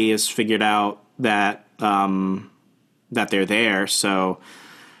somebody has figured out that that they're there. So,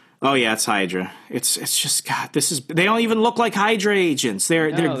 yeah, it's Hydra. It's just, God, they don't even look like Hydra agents.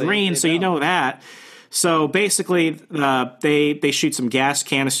 They're green, so you know that. So basically, they shoot some gas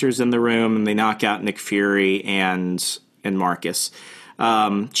canisters in the room, and they knock out Nick Fury and Marcus.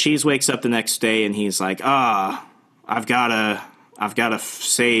 Cheese wakes up the next day and he's like, I've gotta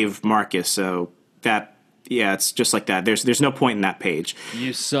save Marcus. So it's just like that. There's no point in that page.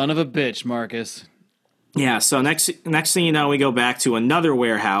 You son of a bitch, Marcus. Yeah. So next thing you know, we go back to another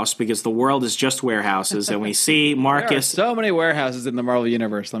warehouse because the world is just warehouses, and we see Marcus. There are so many warehouses in the Marvel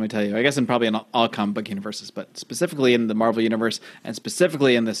Universe, let me tell you. I guess probably in all comic book universes, but specifically in the Marvel Universe and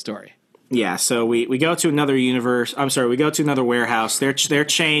specifically in this story. Yeah, so we go to another universe. I'm sorry, we go to another warehouse. They're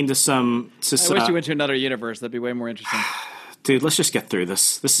chained to some. I wish you went to another universe. That'd be way more interesting. Dude, let's just get through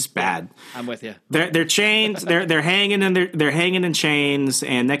this. This is bad. I'm with you. They're chained. they're hanging in they're hanging in chains.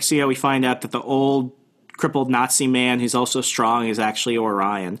 And next thing you know, we find out that the old crippled Nazi man who's also strong is actually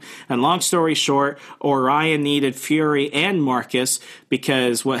Orion. And long story short, Orion needed Fury and Marcus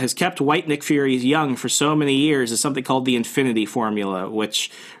because what has kept White Nick Fury young for so many years is something called the Infinity Formula,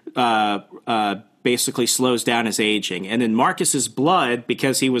 which basically slows down his aging. And in Marcus's blood,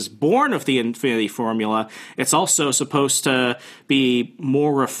 because he was born with the Infinity Formula, it's also supposed to be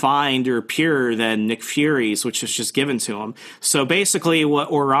more refined or pure than Nick Fury's, which was just given to him. So basically what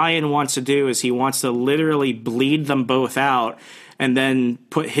Orion wants to do is he wants to literally bleed them both out and then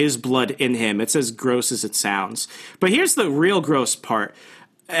put his blood in him. It's as gross as it sounds. But here's the real gross part.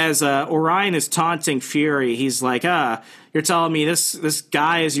 As Orion is taunting Fury, he's like, you're telling me this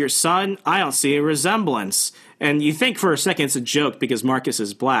guy is your son? I don't see a resemblance. And you think for a second it's a joke because Marcus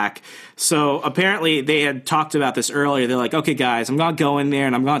is black. So apparently they had talked about this earlier. They're like, okay, guys, I'm going to go in there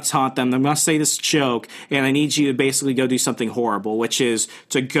and I'm going to taunt them. I'm going to say this joke, and I need you to basically go do something horrible, which is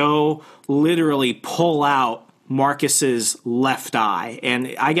to go literally pull out Marcus's left eye.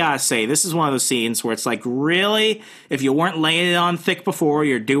 And I gotta say, this is one of those scenes where it's like, really? If you weren't laying it on thick before,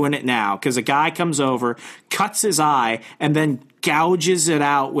 you're doing it now. Because a guy comes over, cuts his eye, and then gouges it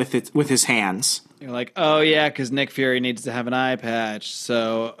out with his hands. You're like, oh yeah, because Nick Fury needs to have an eye patch.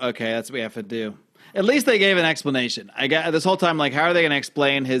 So, okay, that's what we have to do. At least they gave an explanation. I got this whole time, like, how are they going to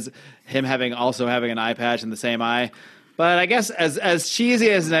explain him having an eye patch in the same eye? But I guess as cheesy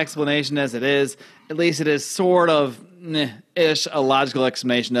as an explanation as it is, at least it is sort of ish a logical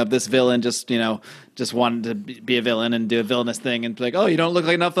explanation of this villain just wanted to be a villain and do a villainous thing and be like, oh, you don't look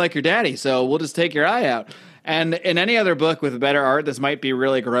enough like your daddy, so we'll just take your eye out. And in any other book with better art, this might be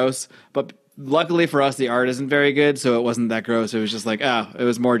really gross, but luckily for us, the art isn't very good, so it wasn't that gross. It was just like, it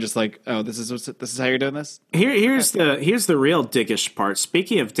was more just like, this is how you're doing this. Here's the real dickish part.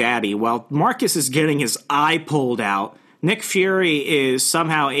 Speaking of daddy, while Marcus is getting his eye pulled out, Nick Fury is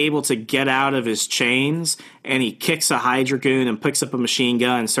somehow able to get out of his chains, and he kicks a Hydra goon and picks up a machine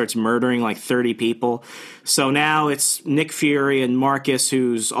gun and starts murdering like 30 people. So now it's Nick Fury and Marcus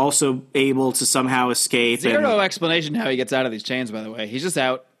who's also able to somehow escape. Zero explanation how he gets out of these chains, by the way. He's just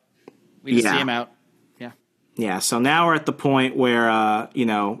out. We just see him out. Yeah. Yeah, so now we're at the point where,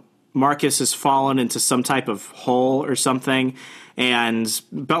 Marcus has fallen into some type of hole or something.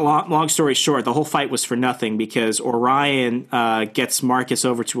 But long story short, the whole fight was for nothing because Orion gets Marcus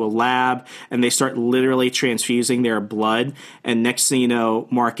over to a lab and they start literally transfusing their blood. And next thing you know,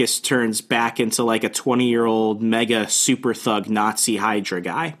 Marcus turns back into like a 20-year-old mega super thug Nazi Hydra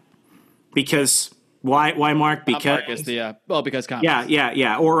guy. Because why Mark? Because Marcus, because comics.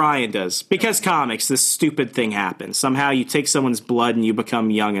 Yeah. Orion does. Because comics, this stupid thing happens. Somehow you take someone's blood and you become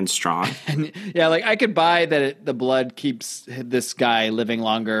young and strong. Yeah, like I could buy that the blood keeps this guy living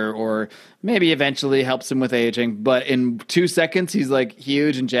longer or maybe eventually helps him with aging, but in 2 seconds he's like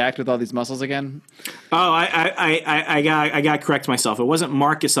huge and jacked with all these muscles again. Oh, I got to correct myself. It wasn't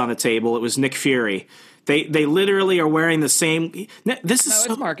Marcus on the table. It was Nick Fury. They literally are wearing the same.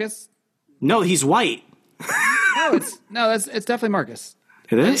 It's Marcus. No, he's white. It's definitely Marcus.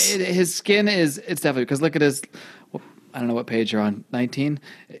 It is? His skin is, it's definitely, because look at his, I don't know what page you're on, 19?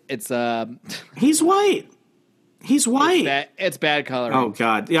 It's, He's white. He's white. It's bad coloring. Oh,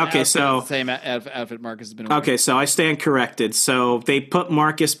 God. Yeah, okay, so. It's the same outfit Marcus has been wearing. Okay, so I stand corrected. So they put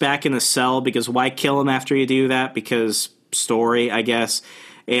Marcus back in the cell because why kill him after you do that? Because story, I guess.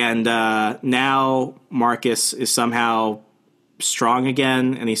 And now Marcus is somehow strong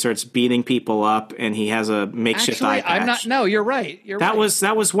again, and he starts beating people up, and he has a makeshift eye patch. I'm not. No, you're right. That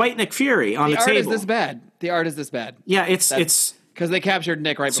was white Nick Fury on the table. The art is this bad. The art is this bad. Yeah, it's because they captured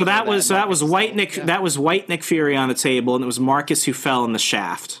Nick right. So that was white Nick. Yeah. That was white Nick Fury on the table, and it was Marcus who fell in the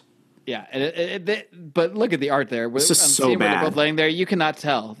shaft. Yeah, but look at the art there. This is so bad. Where they're both laying there, you cannot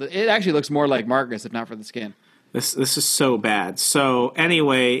tell. It actually looks more like Marcus, if not for the skin. This is so bad. So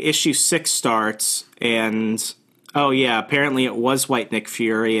anyway, issue 6 starts, and oh yeah, apparently it was white Nick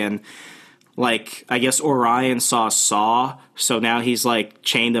Fury, and like I guess Orion saw, so now he's like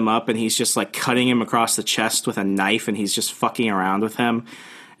chained him up, and he's just like cutting him across the chest with a knife, and he's just fucking around with him.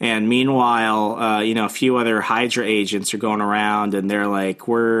 And meanwhile, a few other Hydra agents are going around, and they're like,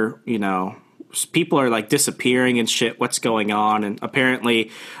 people are like disappearing and shit. What's going on? And apparently,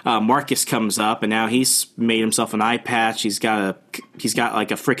 Marcus comes up, and now he's made himself an eye patch. He's got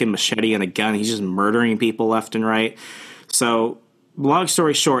like a freaking machete and a gun. He's just murdering people left and right. So, long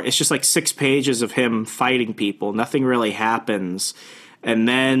story short, it's just like 6 pages of him fighting people. Nothing really happens. And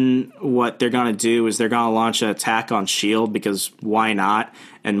then what they're going to do is they're going to launch an attack on S.H.I.E.L.D. because why not?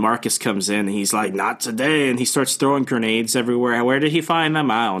 And Marcus comes in and he's like, not today. And he starts throwing grenades everywhere. Where did he find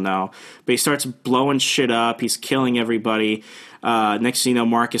them? I don't know. But he starts blowing shit up. He's killing everybody. Next thing you know,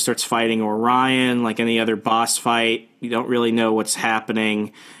 Marcus starts fighting Orion like any other boss fight. You don't really know what's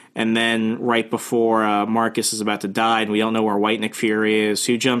happening. And then right before Marcus is about to die, and we don't know where white Nick Fury is,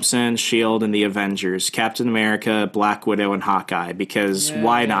 who jumps in? S.H.I.E.L.D. and the Avengers. Captain America, Black Widow, and Hawkeye. Because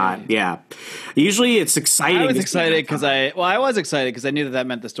why not? Yeah. Usually it's exciting. I was excited because I knew that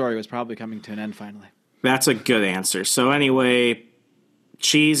meant the story was probably coming to an end finally. That's a good answer. So anyway,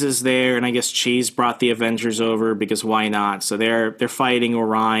 Cheese is there, and I guess Cheese brought the Avengers over because why not? So they're fighting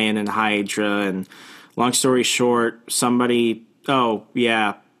Orion and Hydra, and long story short,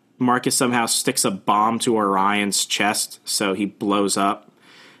 Marcus somehow sticks a bomb to Orion's chest, so he blows up.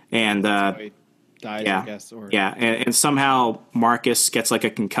 And so he died, I guess. And somehow Marcus gets like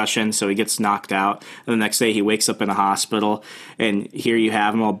a concussion, so he gets knocked out. And the next day he wakes up in a hospital, and here you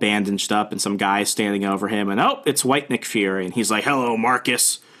have him all bandaged up, and some guy standing over him, and it's white Nick Fury. And he's like, hello,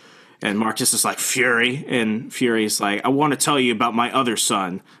 Marcus. And Marcus is like, Fury? And Fury's like, I want to tell you about my other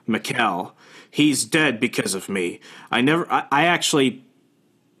son, Mikkel. He's dead because of me. I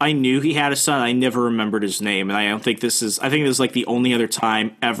knew he had a son. I never remembered his name, and I think this is like the only other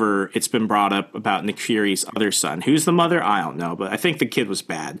time ever it's been brought up about Nick Fury's other son. Who's the mother? I don't know, but I think the kid was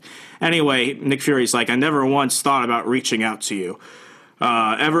bad. Anyway, Nick Fury's like, I never once thought about reaching out to you,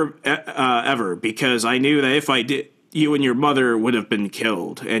 ever, because I knew that if I did, you and your mother would have been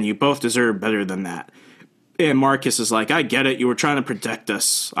killed, and you both deserve better than that. And Marcus is like, I get it. You were trying to protect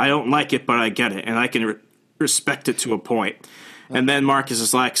us. I don't like it, but I get it, and I can respect it to a point. And then Marcus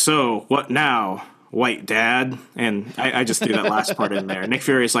is like, so, what now, white dad? And I just threw that last part in there. Nick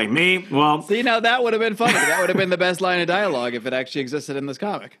Fury's like, me? Well... See, now that would have been funny. That would have been the best line of dialogue if it actually existed in this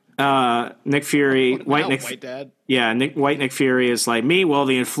comic. Nick Fury... white dad? Yeah, white Nick Fury is like, me? Well,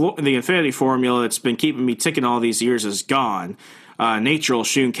 the Infinity Formula that's been keeping me ticking all these years is gone. Nature will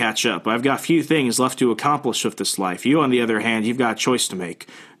soon catch up. I've got few things left to accomplish with this life. You, on the other hand, you've got a choice to make.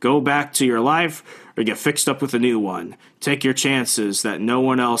 Go back to your life or get fixed up with a new one. Take your chances that no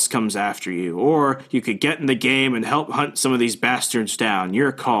one else comes after you. Or you could get in the game and help hunt some of these bastards down.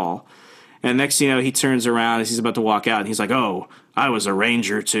 Your call. And next thing you know, he turns around as he's about to walk out, and he's like, oh, I was a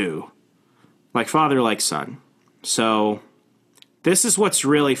ranger too. Like father, like son. So This is what's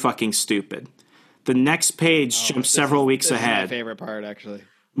really fucking stupid. The next page jumps several weeks this ahead. is my favorite part, actually.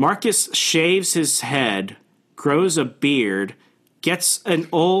 Marcus shaves his head, grows a beard, gets an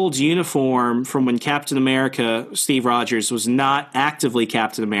old uniform from when Captain America, Steve Rogers, was not actively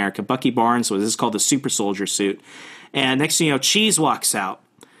Captain America. Bucky Barnes was. This is called the Super Soldier suit. And next thing you know, Cheese walks out.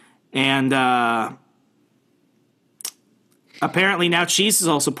 And apparently now Cheese is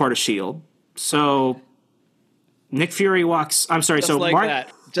also part of S.H.I.E.L.D. So Nick Fury walks... I'm sorry, Just so like Mark...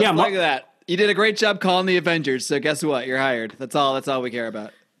 that. Just like that. You did a great job calling the Avengers, so guess what? You're hired. That's all we care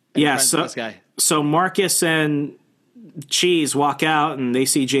about. And Yeah, friends with this guy. so Marcus and Cheese walk out and they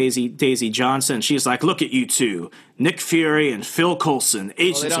see Daisy Johnson. She's like, look at you two, Nick Fury and Phil Coulson,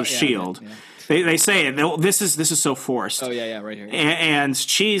 agents of S.H.I.E.L.D. Yeah. They say it. This is so forced. Oh, yeah, right here. And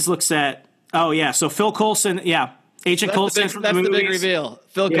Cheese looks at, so Phil Coulson, Agent Coulson from the movies. That's the big reveal.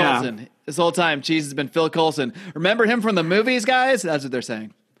 Phil Coulson. This whole time, Cheese has been Phil Coulson. Remember him from the movies, guys? That's what they're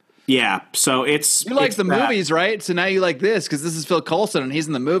saying. Yeah, so it's... You like it's the that. movies, right? So now you like this because this is Phil Coulson and he's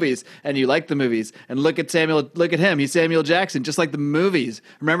in the movies and you like the movies. And look at him. He's Samuel Jackson, just like the movies.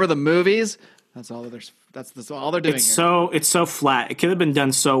 Remember the movies? That's all all they're doing here. It's so flat. It could have been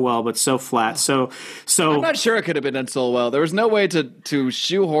done so well, but so flat. So I'm not sure it could have been done so well. There was no way to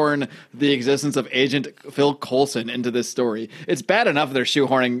shoehorn the existence of Agent Phil Coulson into this story. It's bad enough they're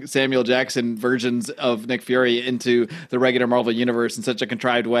shoehorning Samuel Jackson versions of Nick Fury into the regular Marvel universe in such a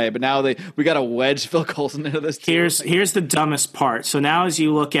contrived way. But now we got to wedge Phil Coulson into this. Here's the dumbest part. So now as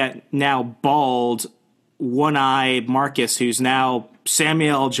you look at bald, one-eyed Marcus, who's now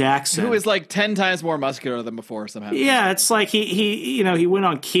Samuel L. Jackson, who is like 10 times more muscular than before somehow. Yeah, it's like he went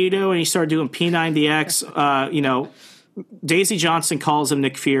on keto and he started doing P90X. Daisy Johnson calls him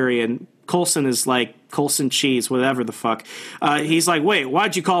Nick Fury and Coulson is like Coulson Cheese, whatever the fuck. He's like, wait,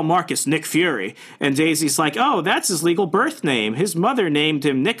 why'd you call Marcus Nick Fury? And Daisy's like, oh, that's his legal birth name. His mother named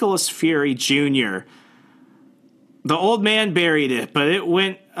him Nicholas Fury Jr. The old man buried it, but it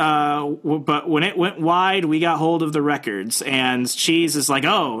went. But when it went wide, we got hold of the records. And Cheese is like,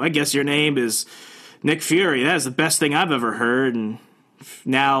 "Oh, I guess your name is Nick Fury. That is the best thing I've ever heard." And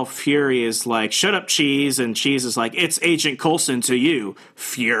now Fury is like, "Shut up, Cheese." And Cheese is like, "It's Agent Coulson to you,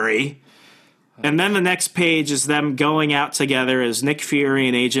 Fury." And then the next page is them going out together as Nick Fury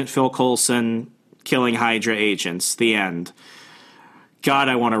and Agent Phil Coulson killing Hydra agents. The end. God,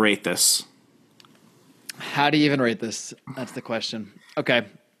 I want to rate this. How do you even rate this? That's the question. Okay.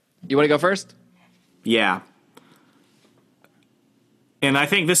 You want to go first? Yeah. And I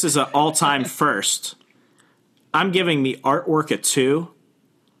think this is an all-time first. I'm giving the artwork a 2,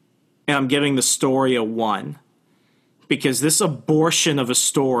 and I'm giving the story a 1. Because this abortion of a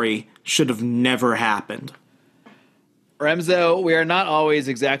story should have never happened. Remzo, we are not always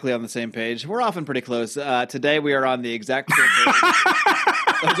exactly on the same page. We're often pretty close. Today we are on the exact same page.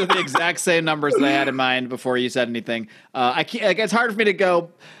 Those are the exact same numbers that I had in mind before you said anything. It's hard for me to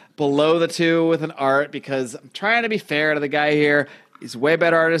go below the 2 with an art because I'm trying to be fair to the guy here. He's a way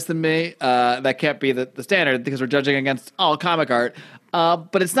better artist than me. That can't be the standard because we're judging against all comic art.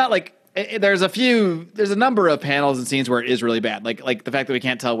 But it's not like there's a number of panels and scenes where it is really bad. Like the fact that we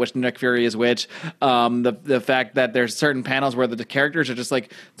can't tell which Nick Fury is which. The fact that there's certain panels where the characters are just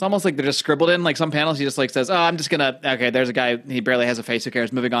like, it's almost like they're just scribbled in. Like some panels he just like says, oh, I'm just gonna, okay, there's a guy, he barely has a face, who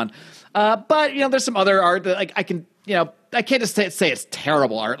cares, moving on. But there's some other art that like I can't just say it's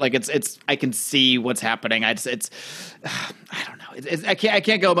terrible art. Like it's I can see what's happening. I don't know. I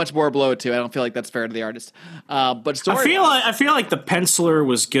can't go much more below 2. I don't feel like that's fair to the artist. But story, I feel like the penciler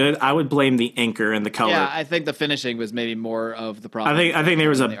was good. I would blame the inker and the color. Yeah, I think the finishing was maybe more of the problem. I think there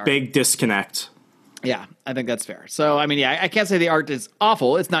was a big disconnect. Yeah, I think that's fair. So, I mean, yeah, I can't say the art is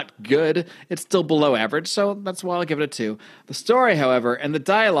awful. It's not good. It's still below average, so that's why I'll give it a 2. The story, however, and the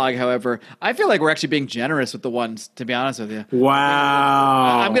dialogue, however, I feel like we're actually being generous with the 1s, to be honest with you.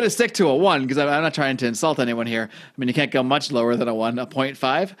 Wow. I'm going to stick to a 1 because I'm not trying to insult anyone here. I mean, you can't go much lower than a 1, a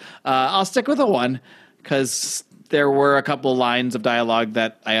 0.5. I'll stick with a 1 because there were a couple lines of dialogue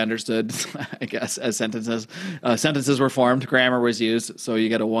that I understood, I guess, as sentences. Sentences were formed, grammar was used, so you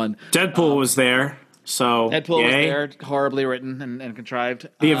get a 1. Deadpool was there. So Deadpool was there, horribly written and contrived.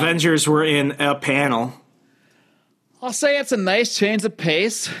 The Avengers were in a panel. I'll say it's a nice change of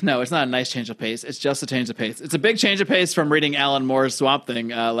pace. No, it's not a nice change of pace. It's just a change of pace. It's a big change of pace from reading Alan Moore's Swamp Thing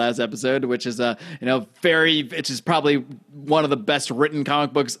last episode, which is which is probably one of the best written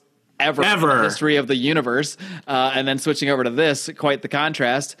comic books ever. In the history of the universe. And then switching over to this, quite the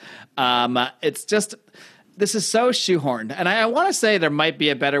contrast. It's just, this is so shoehorned. And I want to say there might be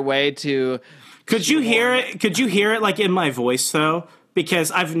a better way to. Could you hear it? Could you hear it like in my voice though?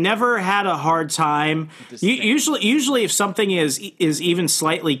 because I've never had a hard time. Usually, if something is even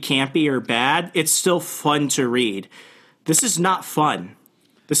slightly campy or bad, it's still fun to read. This is not fun.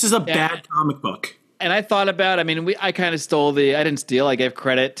 This is a bad comic book. And I thought about, I kind of stole I didn't steal, I gave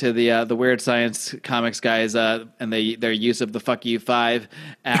credit to the Weird Science Comics guys and their use of the Fuck You 5.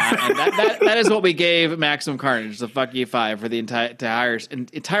 And that is what we gave Maximum Carnage, the Fuck You 5 for the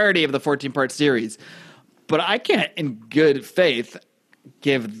entirety of the 14-part series. But I can't, in good faith,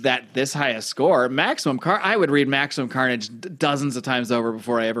 give that this high a score. I would read Maximum Carnage dozens of times over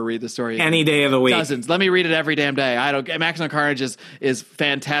before I ever read the story again. Any day of the week. Dozens. Let me read it every damn day. Maximum Carnage is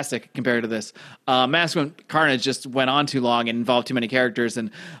fantastic compared to this. Maximum Carnage just went on too long and involved too many characters.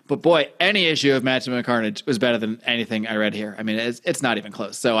 But boy, any issue of Maximum Carnage was better than anything I read here. I mean, it's not even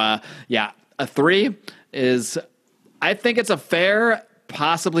close. So a 3 is, I think it's a fair,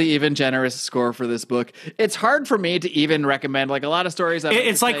 possibly even generous score for this book. It's hard for me to even recommend, like a lot of stories.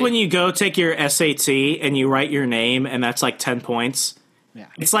 It's like when you go take your SAT and you write your name and that's like 10 points. Yeah.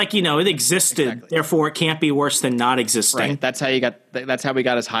 It's like, it existed, therefore it can't be worse than not existing. Right. That's how we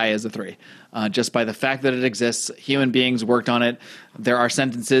got as high as a 3. Just by the fact that it exists, human beings worked on it. There are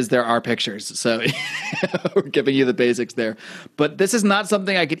sentences, there are pictures. So we're giving you the basics there. But this is not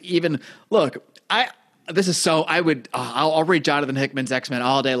something I could even look. I'll read Jonathan Hickman's X-Men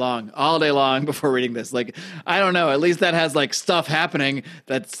all day long before reading this. Like, I don't know, at least that has like stuff happening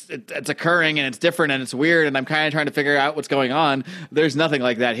it's occurring and it's different and it's weird and I'm kind of trying to figure out what's going on. There's nothing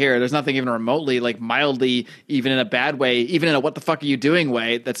like that here. There's nothing even remotely, like mildly, even in a bad way, even in a what the fuck are you doing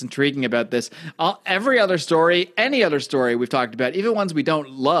way that's intriguing about this. Every other story, any other story we've talked about, even ones we don't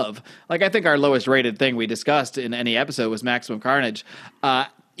love, like I think our lowest rated thing we discussed in any episode was Maximum Carnage.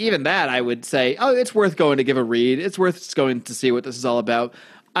 Even that, I would say, it's worth going to give a read. It's worth going to see what this is all about.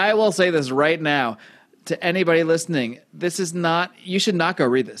 I will say this right now to anybody listening. You should not go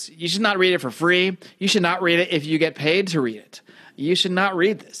read this. You should not read it for free. You should not read it if you get paid to read it. You should not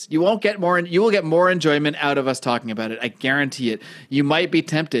read this. You will get more enjoyment out of us talking about it. I guarantee it. You might be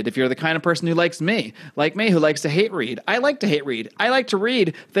tempted if you're the kind of person who likes me, who likes to hate read. I like to hate read. I like to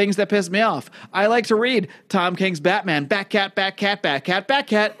read things that piss me off. I like to read Tom King's Batman, Batcat, Batcat, Batcat,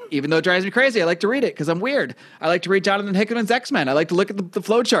 Batcat. Even though it drives me crazy, I like to read it because I'm weird. I like to read Jonathan Hickman's X-Men. I like to look at the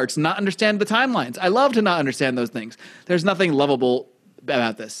flowcharts and not understand the timelines. I love to not understand those things. There's nothing lovable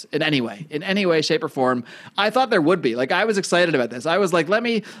about this in any way, shape, or form. I thought there would be. Like, I was excited about this. I was like, let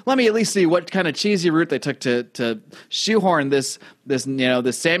me at least see what kind of cheesy route they took to shoehorn this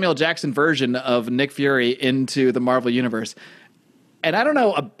Samuel Jackson version of Nick Fury into the Marvel universe. And I don't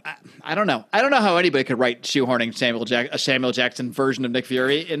know how anybody could write shoehorning a Samuel Jackson version of Nick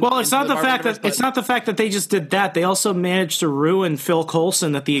Fury. It's not the fact that they just did that. They also managed to ruin Phil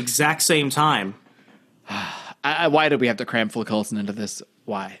Coulson at the exact same time. Why did we have to cram Phil Coulson into this?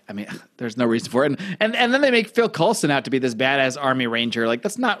 Why? I mean, there's no reason for it. And then they make Phil Coulson out to be this badass Army Ranger. Like,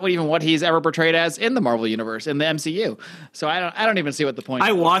 that's not even what he's ever portrayed as in the Marvel universe, in the MCU. So I don't even see what the point is.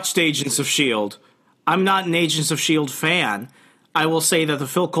 I watched Agents of S.H.I.E.L.D. I'm not an Agents of S.H.I.E.L.D. fan. I will say that the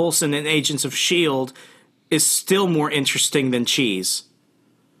Phil Coulson in Agents of S.H.I.E.L.D. is still more interesting than Cheese.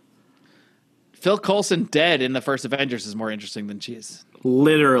 Phil Coulson dead in the first Avengers is more interesting than Cheese.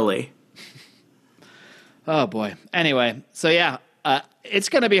 Literally. Oh, boy. Anyway, so yeah, it's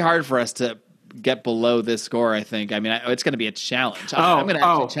going to be hard for us to get below this score, I think. I mean, it's going to be a challenge. I'm going to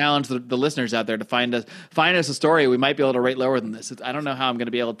actually challenge the listeners out there to find us a story we might be able to rate lower than this. I don't know how I'm going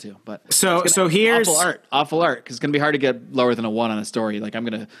to be able to, but so here's awful art, because it's going to be hard to get lower than a 1 on a story. Like, I'm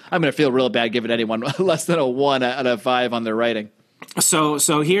going to feel real bad giving anyone less than a 1 out of 5 on their writing. So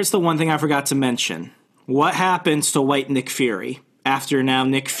here's the one thing I forgot to mention. What happens to White Nick Fury? After now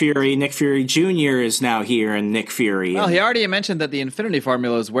Nick Fury Jr. is now here, and Nick Fury. Well, he already mentioned that the Infinity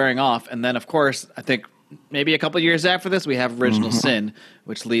Formula is wearing off, and then, of course, I think maybe a couple of years after this, we have Original Sin,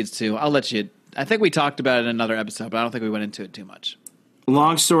 which leads to, I think we talked about it in another episode, but I don't think we went into it too much.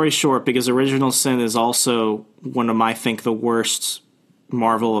 Long story short, because Original Sin is also one of the worst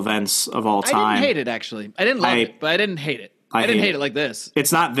Marvel events of all time. I didn't hate it, actually. I didn't love it, but I didn't hate it. I didn't hate it like this.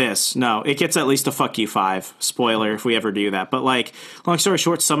 It's not this. No, it gets at least a fuck you 5. Spoiler if we ever do that. But, like, long story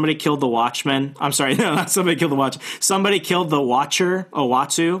short, somebody killed the Watchman. I'm sorry, no, not somebody killed the Watchman. Somebody killed the Watcher,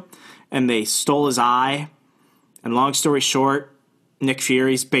 Owatsu, and they stole his eye. And long story short, Nick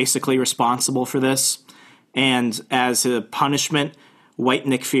Fury's basically responsible for this. And as a punishment, White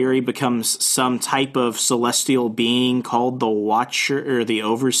Nick Fury becomes some type of celestial being called the Watcher or the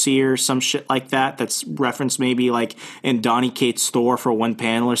Overseer, some shit like that. That's referenced maybe like in Donny Cates' store for one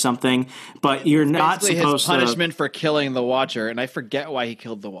panel or something. But you're not supposed to. His punishment for killing the Watcher, and I forget why he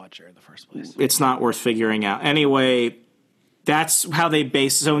killed the Watcher in the first place. It's not worth figuring out. Anyway, that's how they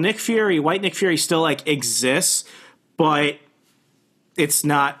base. So Nick Fury, White Nick Fury, still like exists, but it's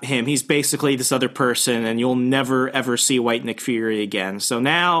not him. He's basically this other person, and you'll never ever see White Nick Fury again. So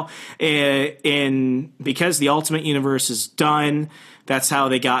now, because the Ultimate Universe is done, that's how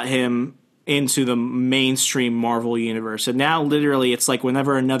they got him into the mainstream Marvel universe. And now, literally, it's like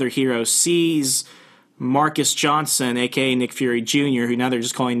whenever another hero sees Marcus Johnson, aka Nick Fury Jr., who now they're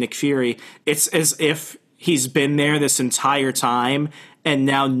just calling Nick Fury, it's as if he's been there this entire time, and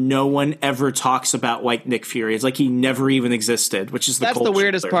now no one ever talks about White Nick Fury. It's like he never even existed, which is That's the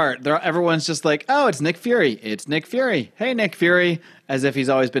weirdest part. Everyone's just like, oh, it's Nick Fury. It's Nick Fury. Hey, Nick Fury, as if he's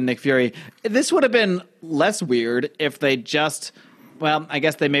always been Nick Fury. This would have been less weird if they just... Well, I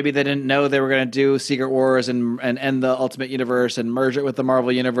guess they didn't know they were going to do Secret Wars and end the Ultimate Universe and merge it with the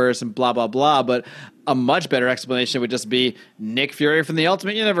Marvel Universe and blah, blah, blah. But a much better explanation would just be Nick Fury from the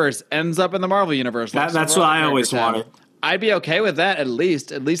Ultimate Universe ends up in the Marvel Universe. That's what I always wanted. I'd be okay with that at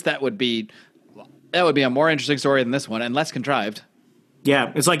least. At least that would be a more interesting story than this one and less contrived.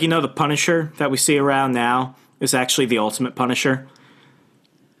 Yeah, it's like, the Punisher that we see around now is actually the Ultimate Punisher.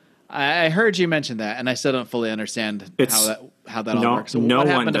 I heard you mention that, and I still don't fully understand how that all works. So what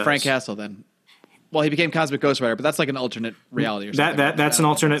happened to Frank Castle then? Well, he became Cosmic Ghost Rider, but that's like an alternate reality or something. That's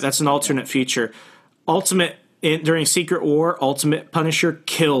an alternate feature. During Secret War, Ultimate Punisher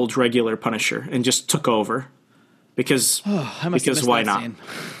killed regular Punisher and just took over because why not?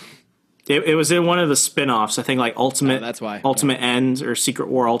 It was in one of the spin-offs, I think, like Ultimate. That's why. Ultimate End or Secret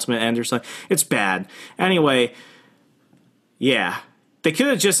War Ultimate End or something. It's bad. Anyway, yeah. They could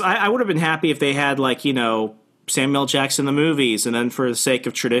have just... I would have been happy if they had, like, Samuel Jackson in the movies, and then for the sake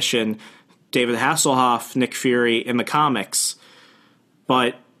of tradition, David Hasselhoff, Nick Fury in the comics.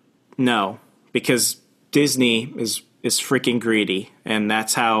 But no, because Disney is freaking greedy, and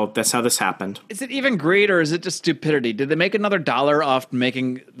that's how this happened. Is it even greed, or is it just stupidity? Did they make another $1 off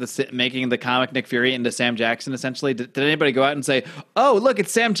making the comic Nick Fury into Sam Jackson, essentially? Did anybody go out and say, oh, look,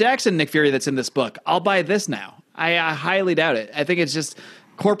 it's Sam Jackson Nick Fury that's in this book. I'll buy this now. I highly doubt it. I think it's just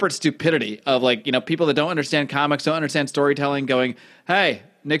corporate stupidity of people that don't understand comics, don't understand storytelling going, hey,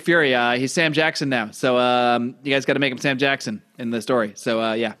 Nick Fury, he's Sam Jackson now. So you guys got to make him Sam Jackson in the story.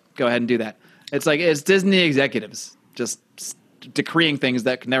 So yeah, go ahead and do that. It's Disney executives just decreeing things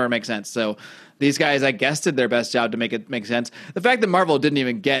that can never make sense. So these guys, I guess, did their best job to make it make sense. The fact that Marvel didn't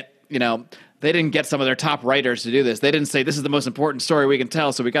even get, they didn't get some of their top writers to do this. They didn't say this is the most important story we can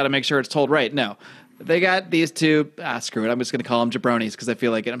tell, so we got to make sure it's told right. No. They got these two, screw it, I'm just going to call them jabronis because I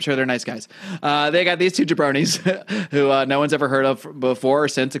feel like it. I'm sure they're nice guys. They got these two jabronis who no one's ever heard of before or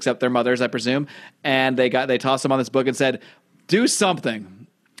since except their mothers, I presume. And they tossed them on this book and said, do something.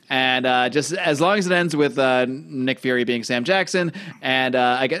 And just as long as it ends with Nick Fury being Sam Jackson, and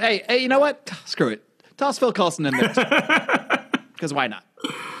I guess, hey, you know what? Screw it. Toss Phil Coulson in there too. Because why not?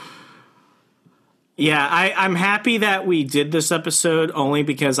 Yeah, I'm happy that we did this episode only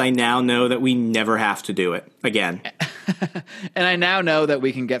because I now know that we never have to do it again. And I now know that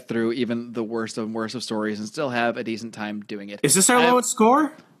we can get through even the worst of stories and still have a decent time doing it. Is this our lowest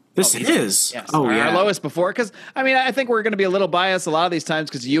score? This is. Yes. Oh, yeah. Our lowest before. Because, I think we're going to be a little biased a lot of these times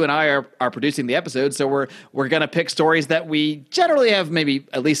because you and I are producing the episode. So we're going to pick stories that we generally have maybe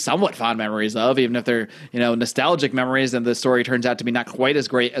at least somewhat fond memories of, even if they're, nostalgic memories and the story turns out to be not quite as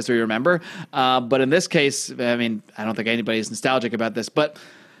great as we remember. But in this case, I don't think anybody's nostalgic about this. But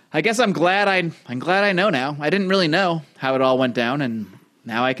I guess I'm glad I know now. I didn't really know how it all went down, and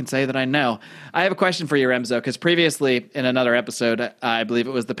now I can say that I know. I have a question for you, Remzo, because previously in another episode, I believe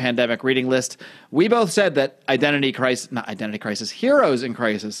it was the pandemic reading list, we both said that Heroes in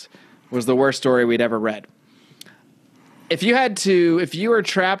Crisis was the worst story we'd ever read. If you were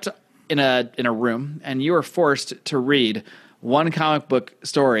trapped in a room and you were forced to read one comic book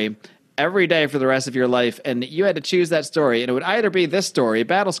story every day for the rest of your life, and you had to choose that story, and it would either be this story,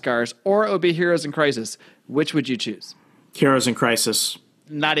 Battle Scars, or it would be Heroes in Crisis, which would you choose? Heroes in Crisis.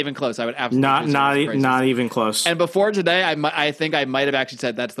 Not even close. I would absolutely not even close. And before today, I think I might have actually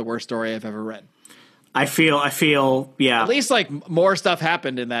said that's the worst story I've ever read. I feel, yeah. At least more stuff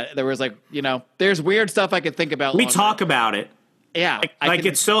happened in that. There was there's weird stuff I could think about. We talk about it. Yeah,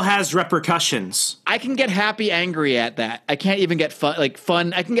 it still has repercussions. I can get happy angry at that. I can't even get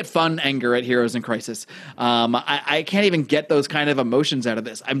fun. I can get fun anger at Heroes in Crisis. I can't even get those kind of emotions out of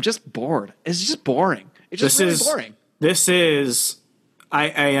this. I'm just bored. It's just boring. It's just really boring. This is.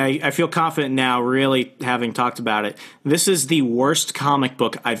 I feel confident now, really having talked about it. This is the worst comic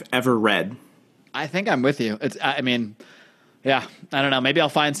book I've ever read. I think I'm with you. Yeah, I don't know. Maybe I'll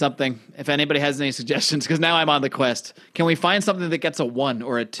find something. If anybody has any suggestions, because now I'm on the quest. Can we find something that gets a 1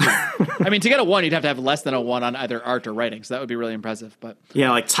 or a 2? I mean, to get a 1, you'd have to have less than a 1 on either art or writing, so that would be really impressive. But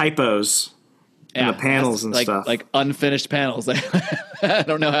yeah, like typos in the panels and stuff. Like unfinished panels. I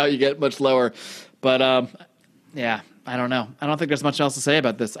don't know how you get much lower. But, yeah, I don't know. I don't think there's much else to say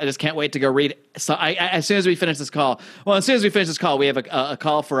about this. I just can't wait to go read. So as soon as we finish this call, we have a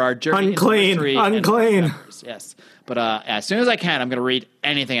call for our journey Unclean. Yes. But as soon as I can, I'm going to read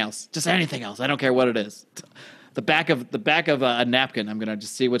anything else. Just anything else. I don't care what it is. The back of a napkin. I'm going to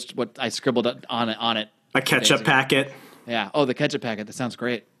just see what I scribbled on it. A ketchup packet. Yeah. Oh, the ketchup packet. That sounds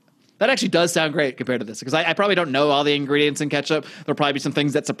great. That actually does sound great compared to this, because I probably don't know all the ingredients in ketchup. There'll probably be some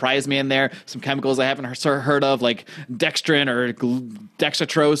things that surprise me in there, some chemicals I haven't heard of, like dextrin or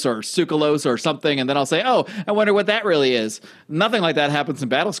dextrose or sucralose or something, and then I'll say, oh, I wonder what that really is. Nothing like that happens in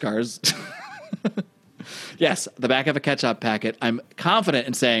Battle Scars. Yes, the back of a ketchup packet, I'm confident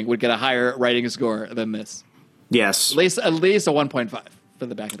in saying, would get a higher writing score than this. Yes. At least a 1.5 for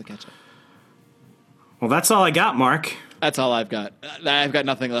the back of the ketchup. Well, that's all I got, Mark. That's all I've got. I've got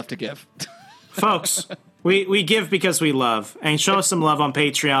nothing left to give. Folks, we give because we love. And show us some love on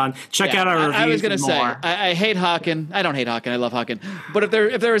Patreon. Check out our reviews. I was going to say, more. I hate Hawken. I don't hate Hawken. I love Hawken. But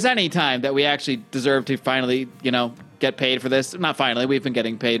if there was any time that we actually deserve to finally, get paid for this, not finally, we've been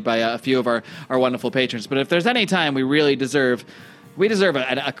getting paid by a few of our wonderful patrons. But if there's any time we really deserve... We deserve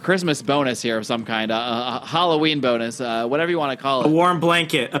a Christmas bonus here of some kind, a Halloween bonus, whatever you want to call it. A warm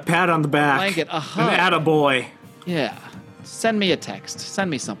blanket, a pat on the back, a hug. An attaboy. Yeah. Send me a text. Send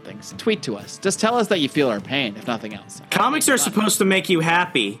me something. Tweet to us. Just tell us that you feel our pain, if nothing else. Comics are supposed to make you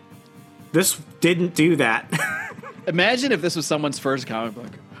happy. This didn't do that. Imagine if this was someone's first comic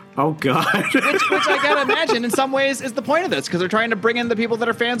book. Oh, God. which I gotta imagine in some ways is the point of this, because they're trying to bring in the people that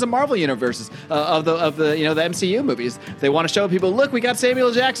are fans of Marvel universes, of the the MCU movies. They want to show people, look, we got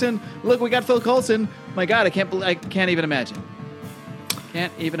Samuel Jackson. Look, we got Phil Coulson. My God, I can't even imagine.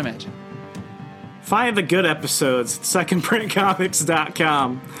 Can't even imagine. Find the good episodes at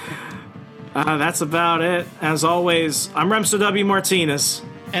secondprintcomics.com. That's about it. As always, I'm Remso W. Martinez.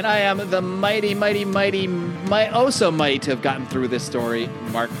 And I am the mighty, oh so mighty to have gotten through this story,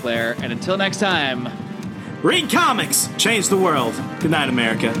 Mark Claire. And until next time, read comics, change the world. Good night,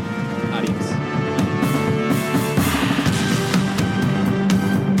 America. Adios.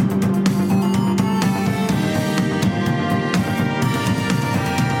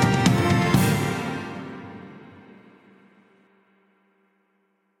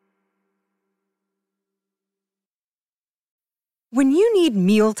 When you need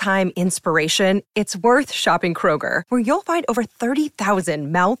mealtime inspiration, it's worth shopping Kroger, where you'll find over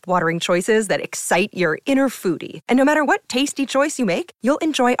 30,000 mouth-watering choices that excite your inner foodie. And no matter what tasty choice you make, you'll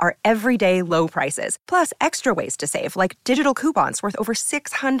enjoy our everyday low prices, plus extra ways to save, like digital coupons worth over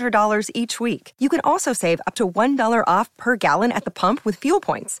 $600 each week. You can also save up to $1 off per gallon at the pump with fuel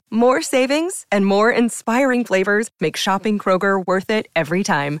points. More savings and more inspiring flavors make shopping Kroger worth it every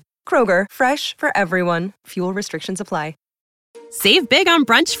time. Kroger, fresh for everyone. Fuel restrictions apply. Save big on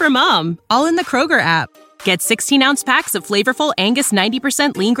brunch for mom, all in the Kroger app. Get 16-ounce packs of flavorful Angus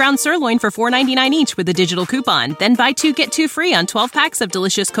 90% lean ground sirloin for $4.99 each with a digital coupon. Then buy 2, get 2 free on 12 packs of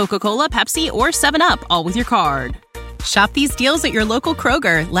delicious Coca-Cola, Pepsi, or 7-Up, all with your card. Shop these deals at your local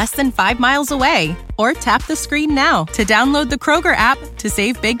Kroger, less than 5 miles away. Or tap the screen now to download the Kroger app to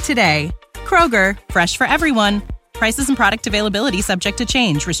save big today. Kroger, fresh for everyone. Prices and product availability subject to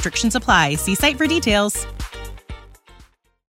change. Restrictions apply. See site for details.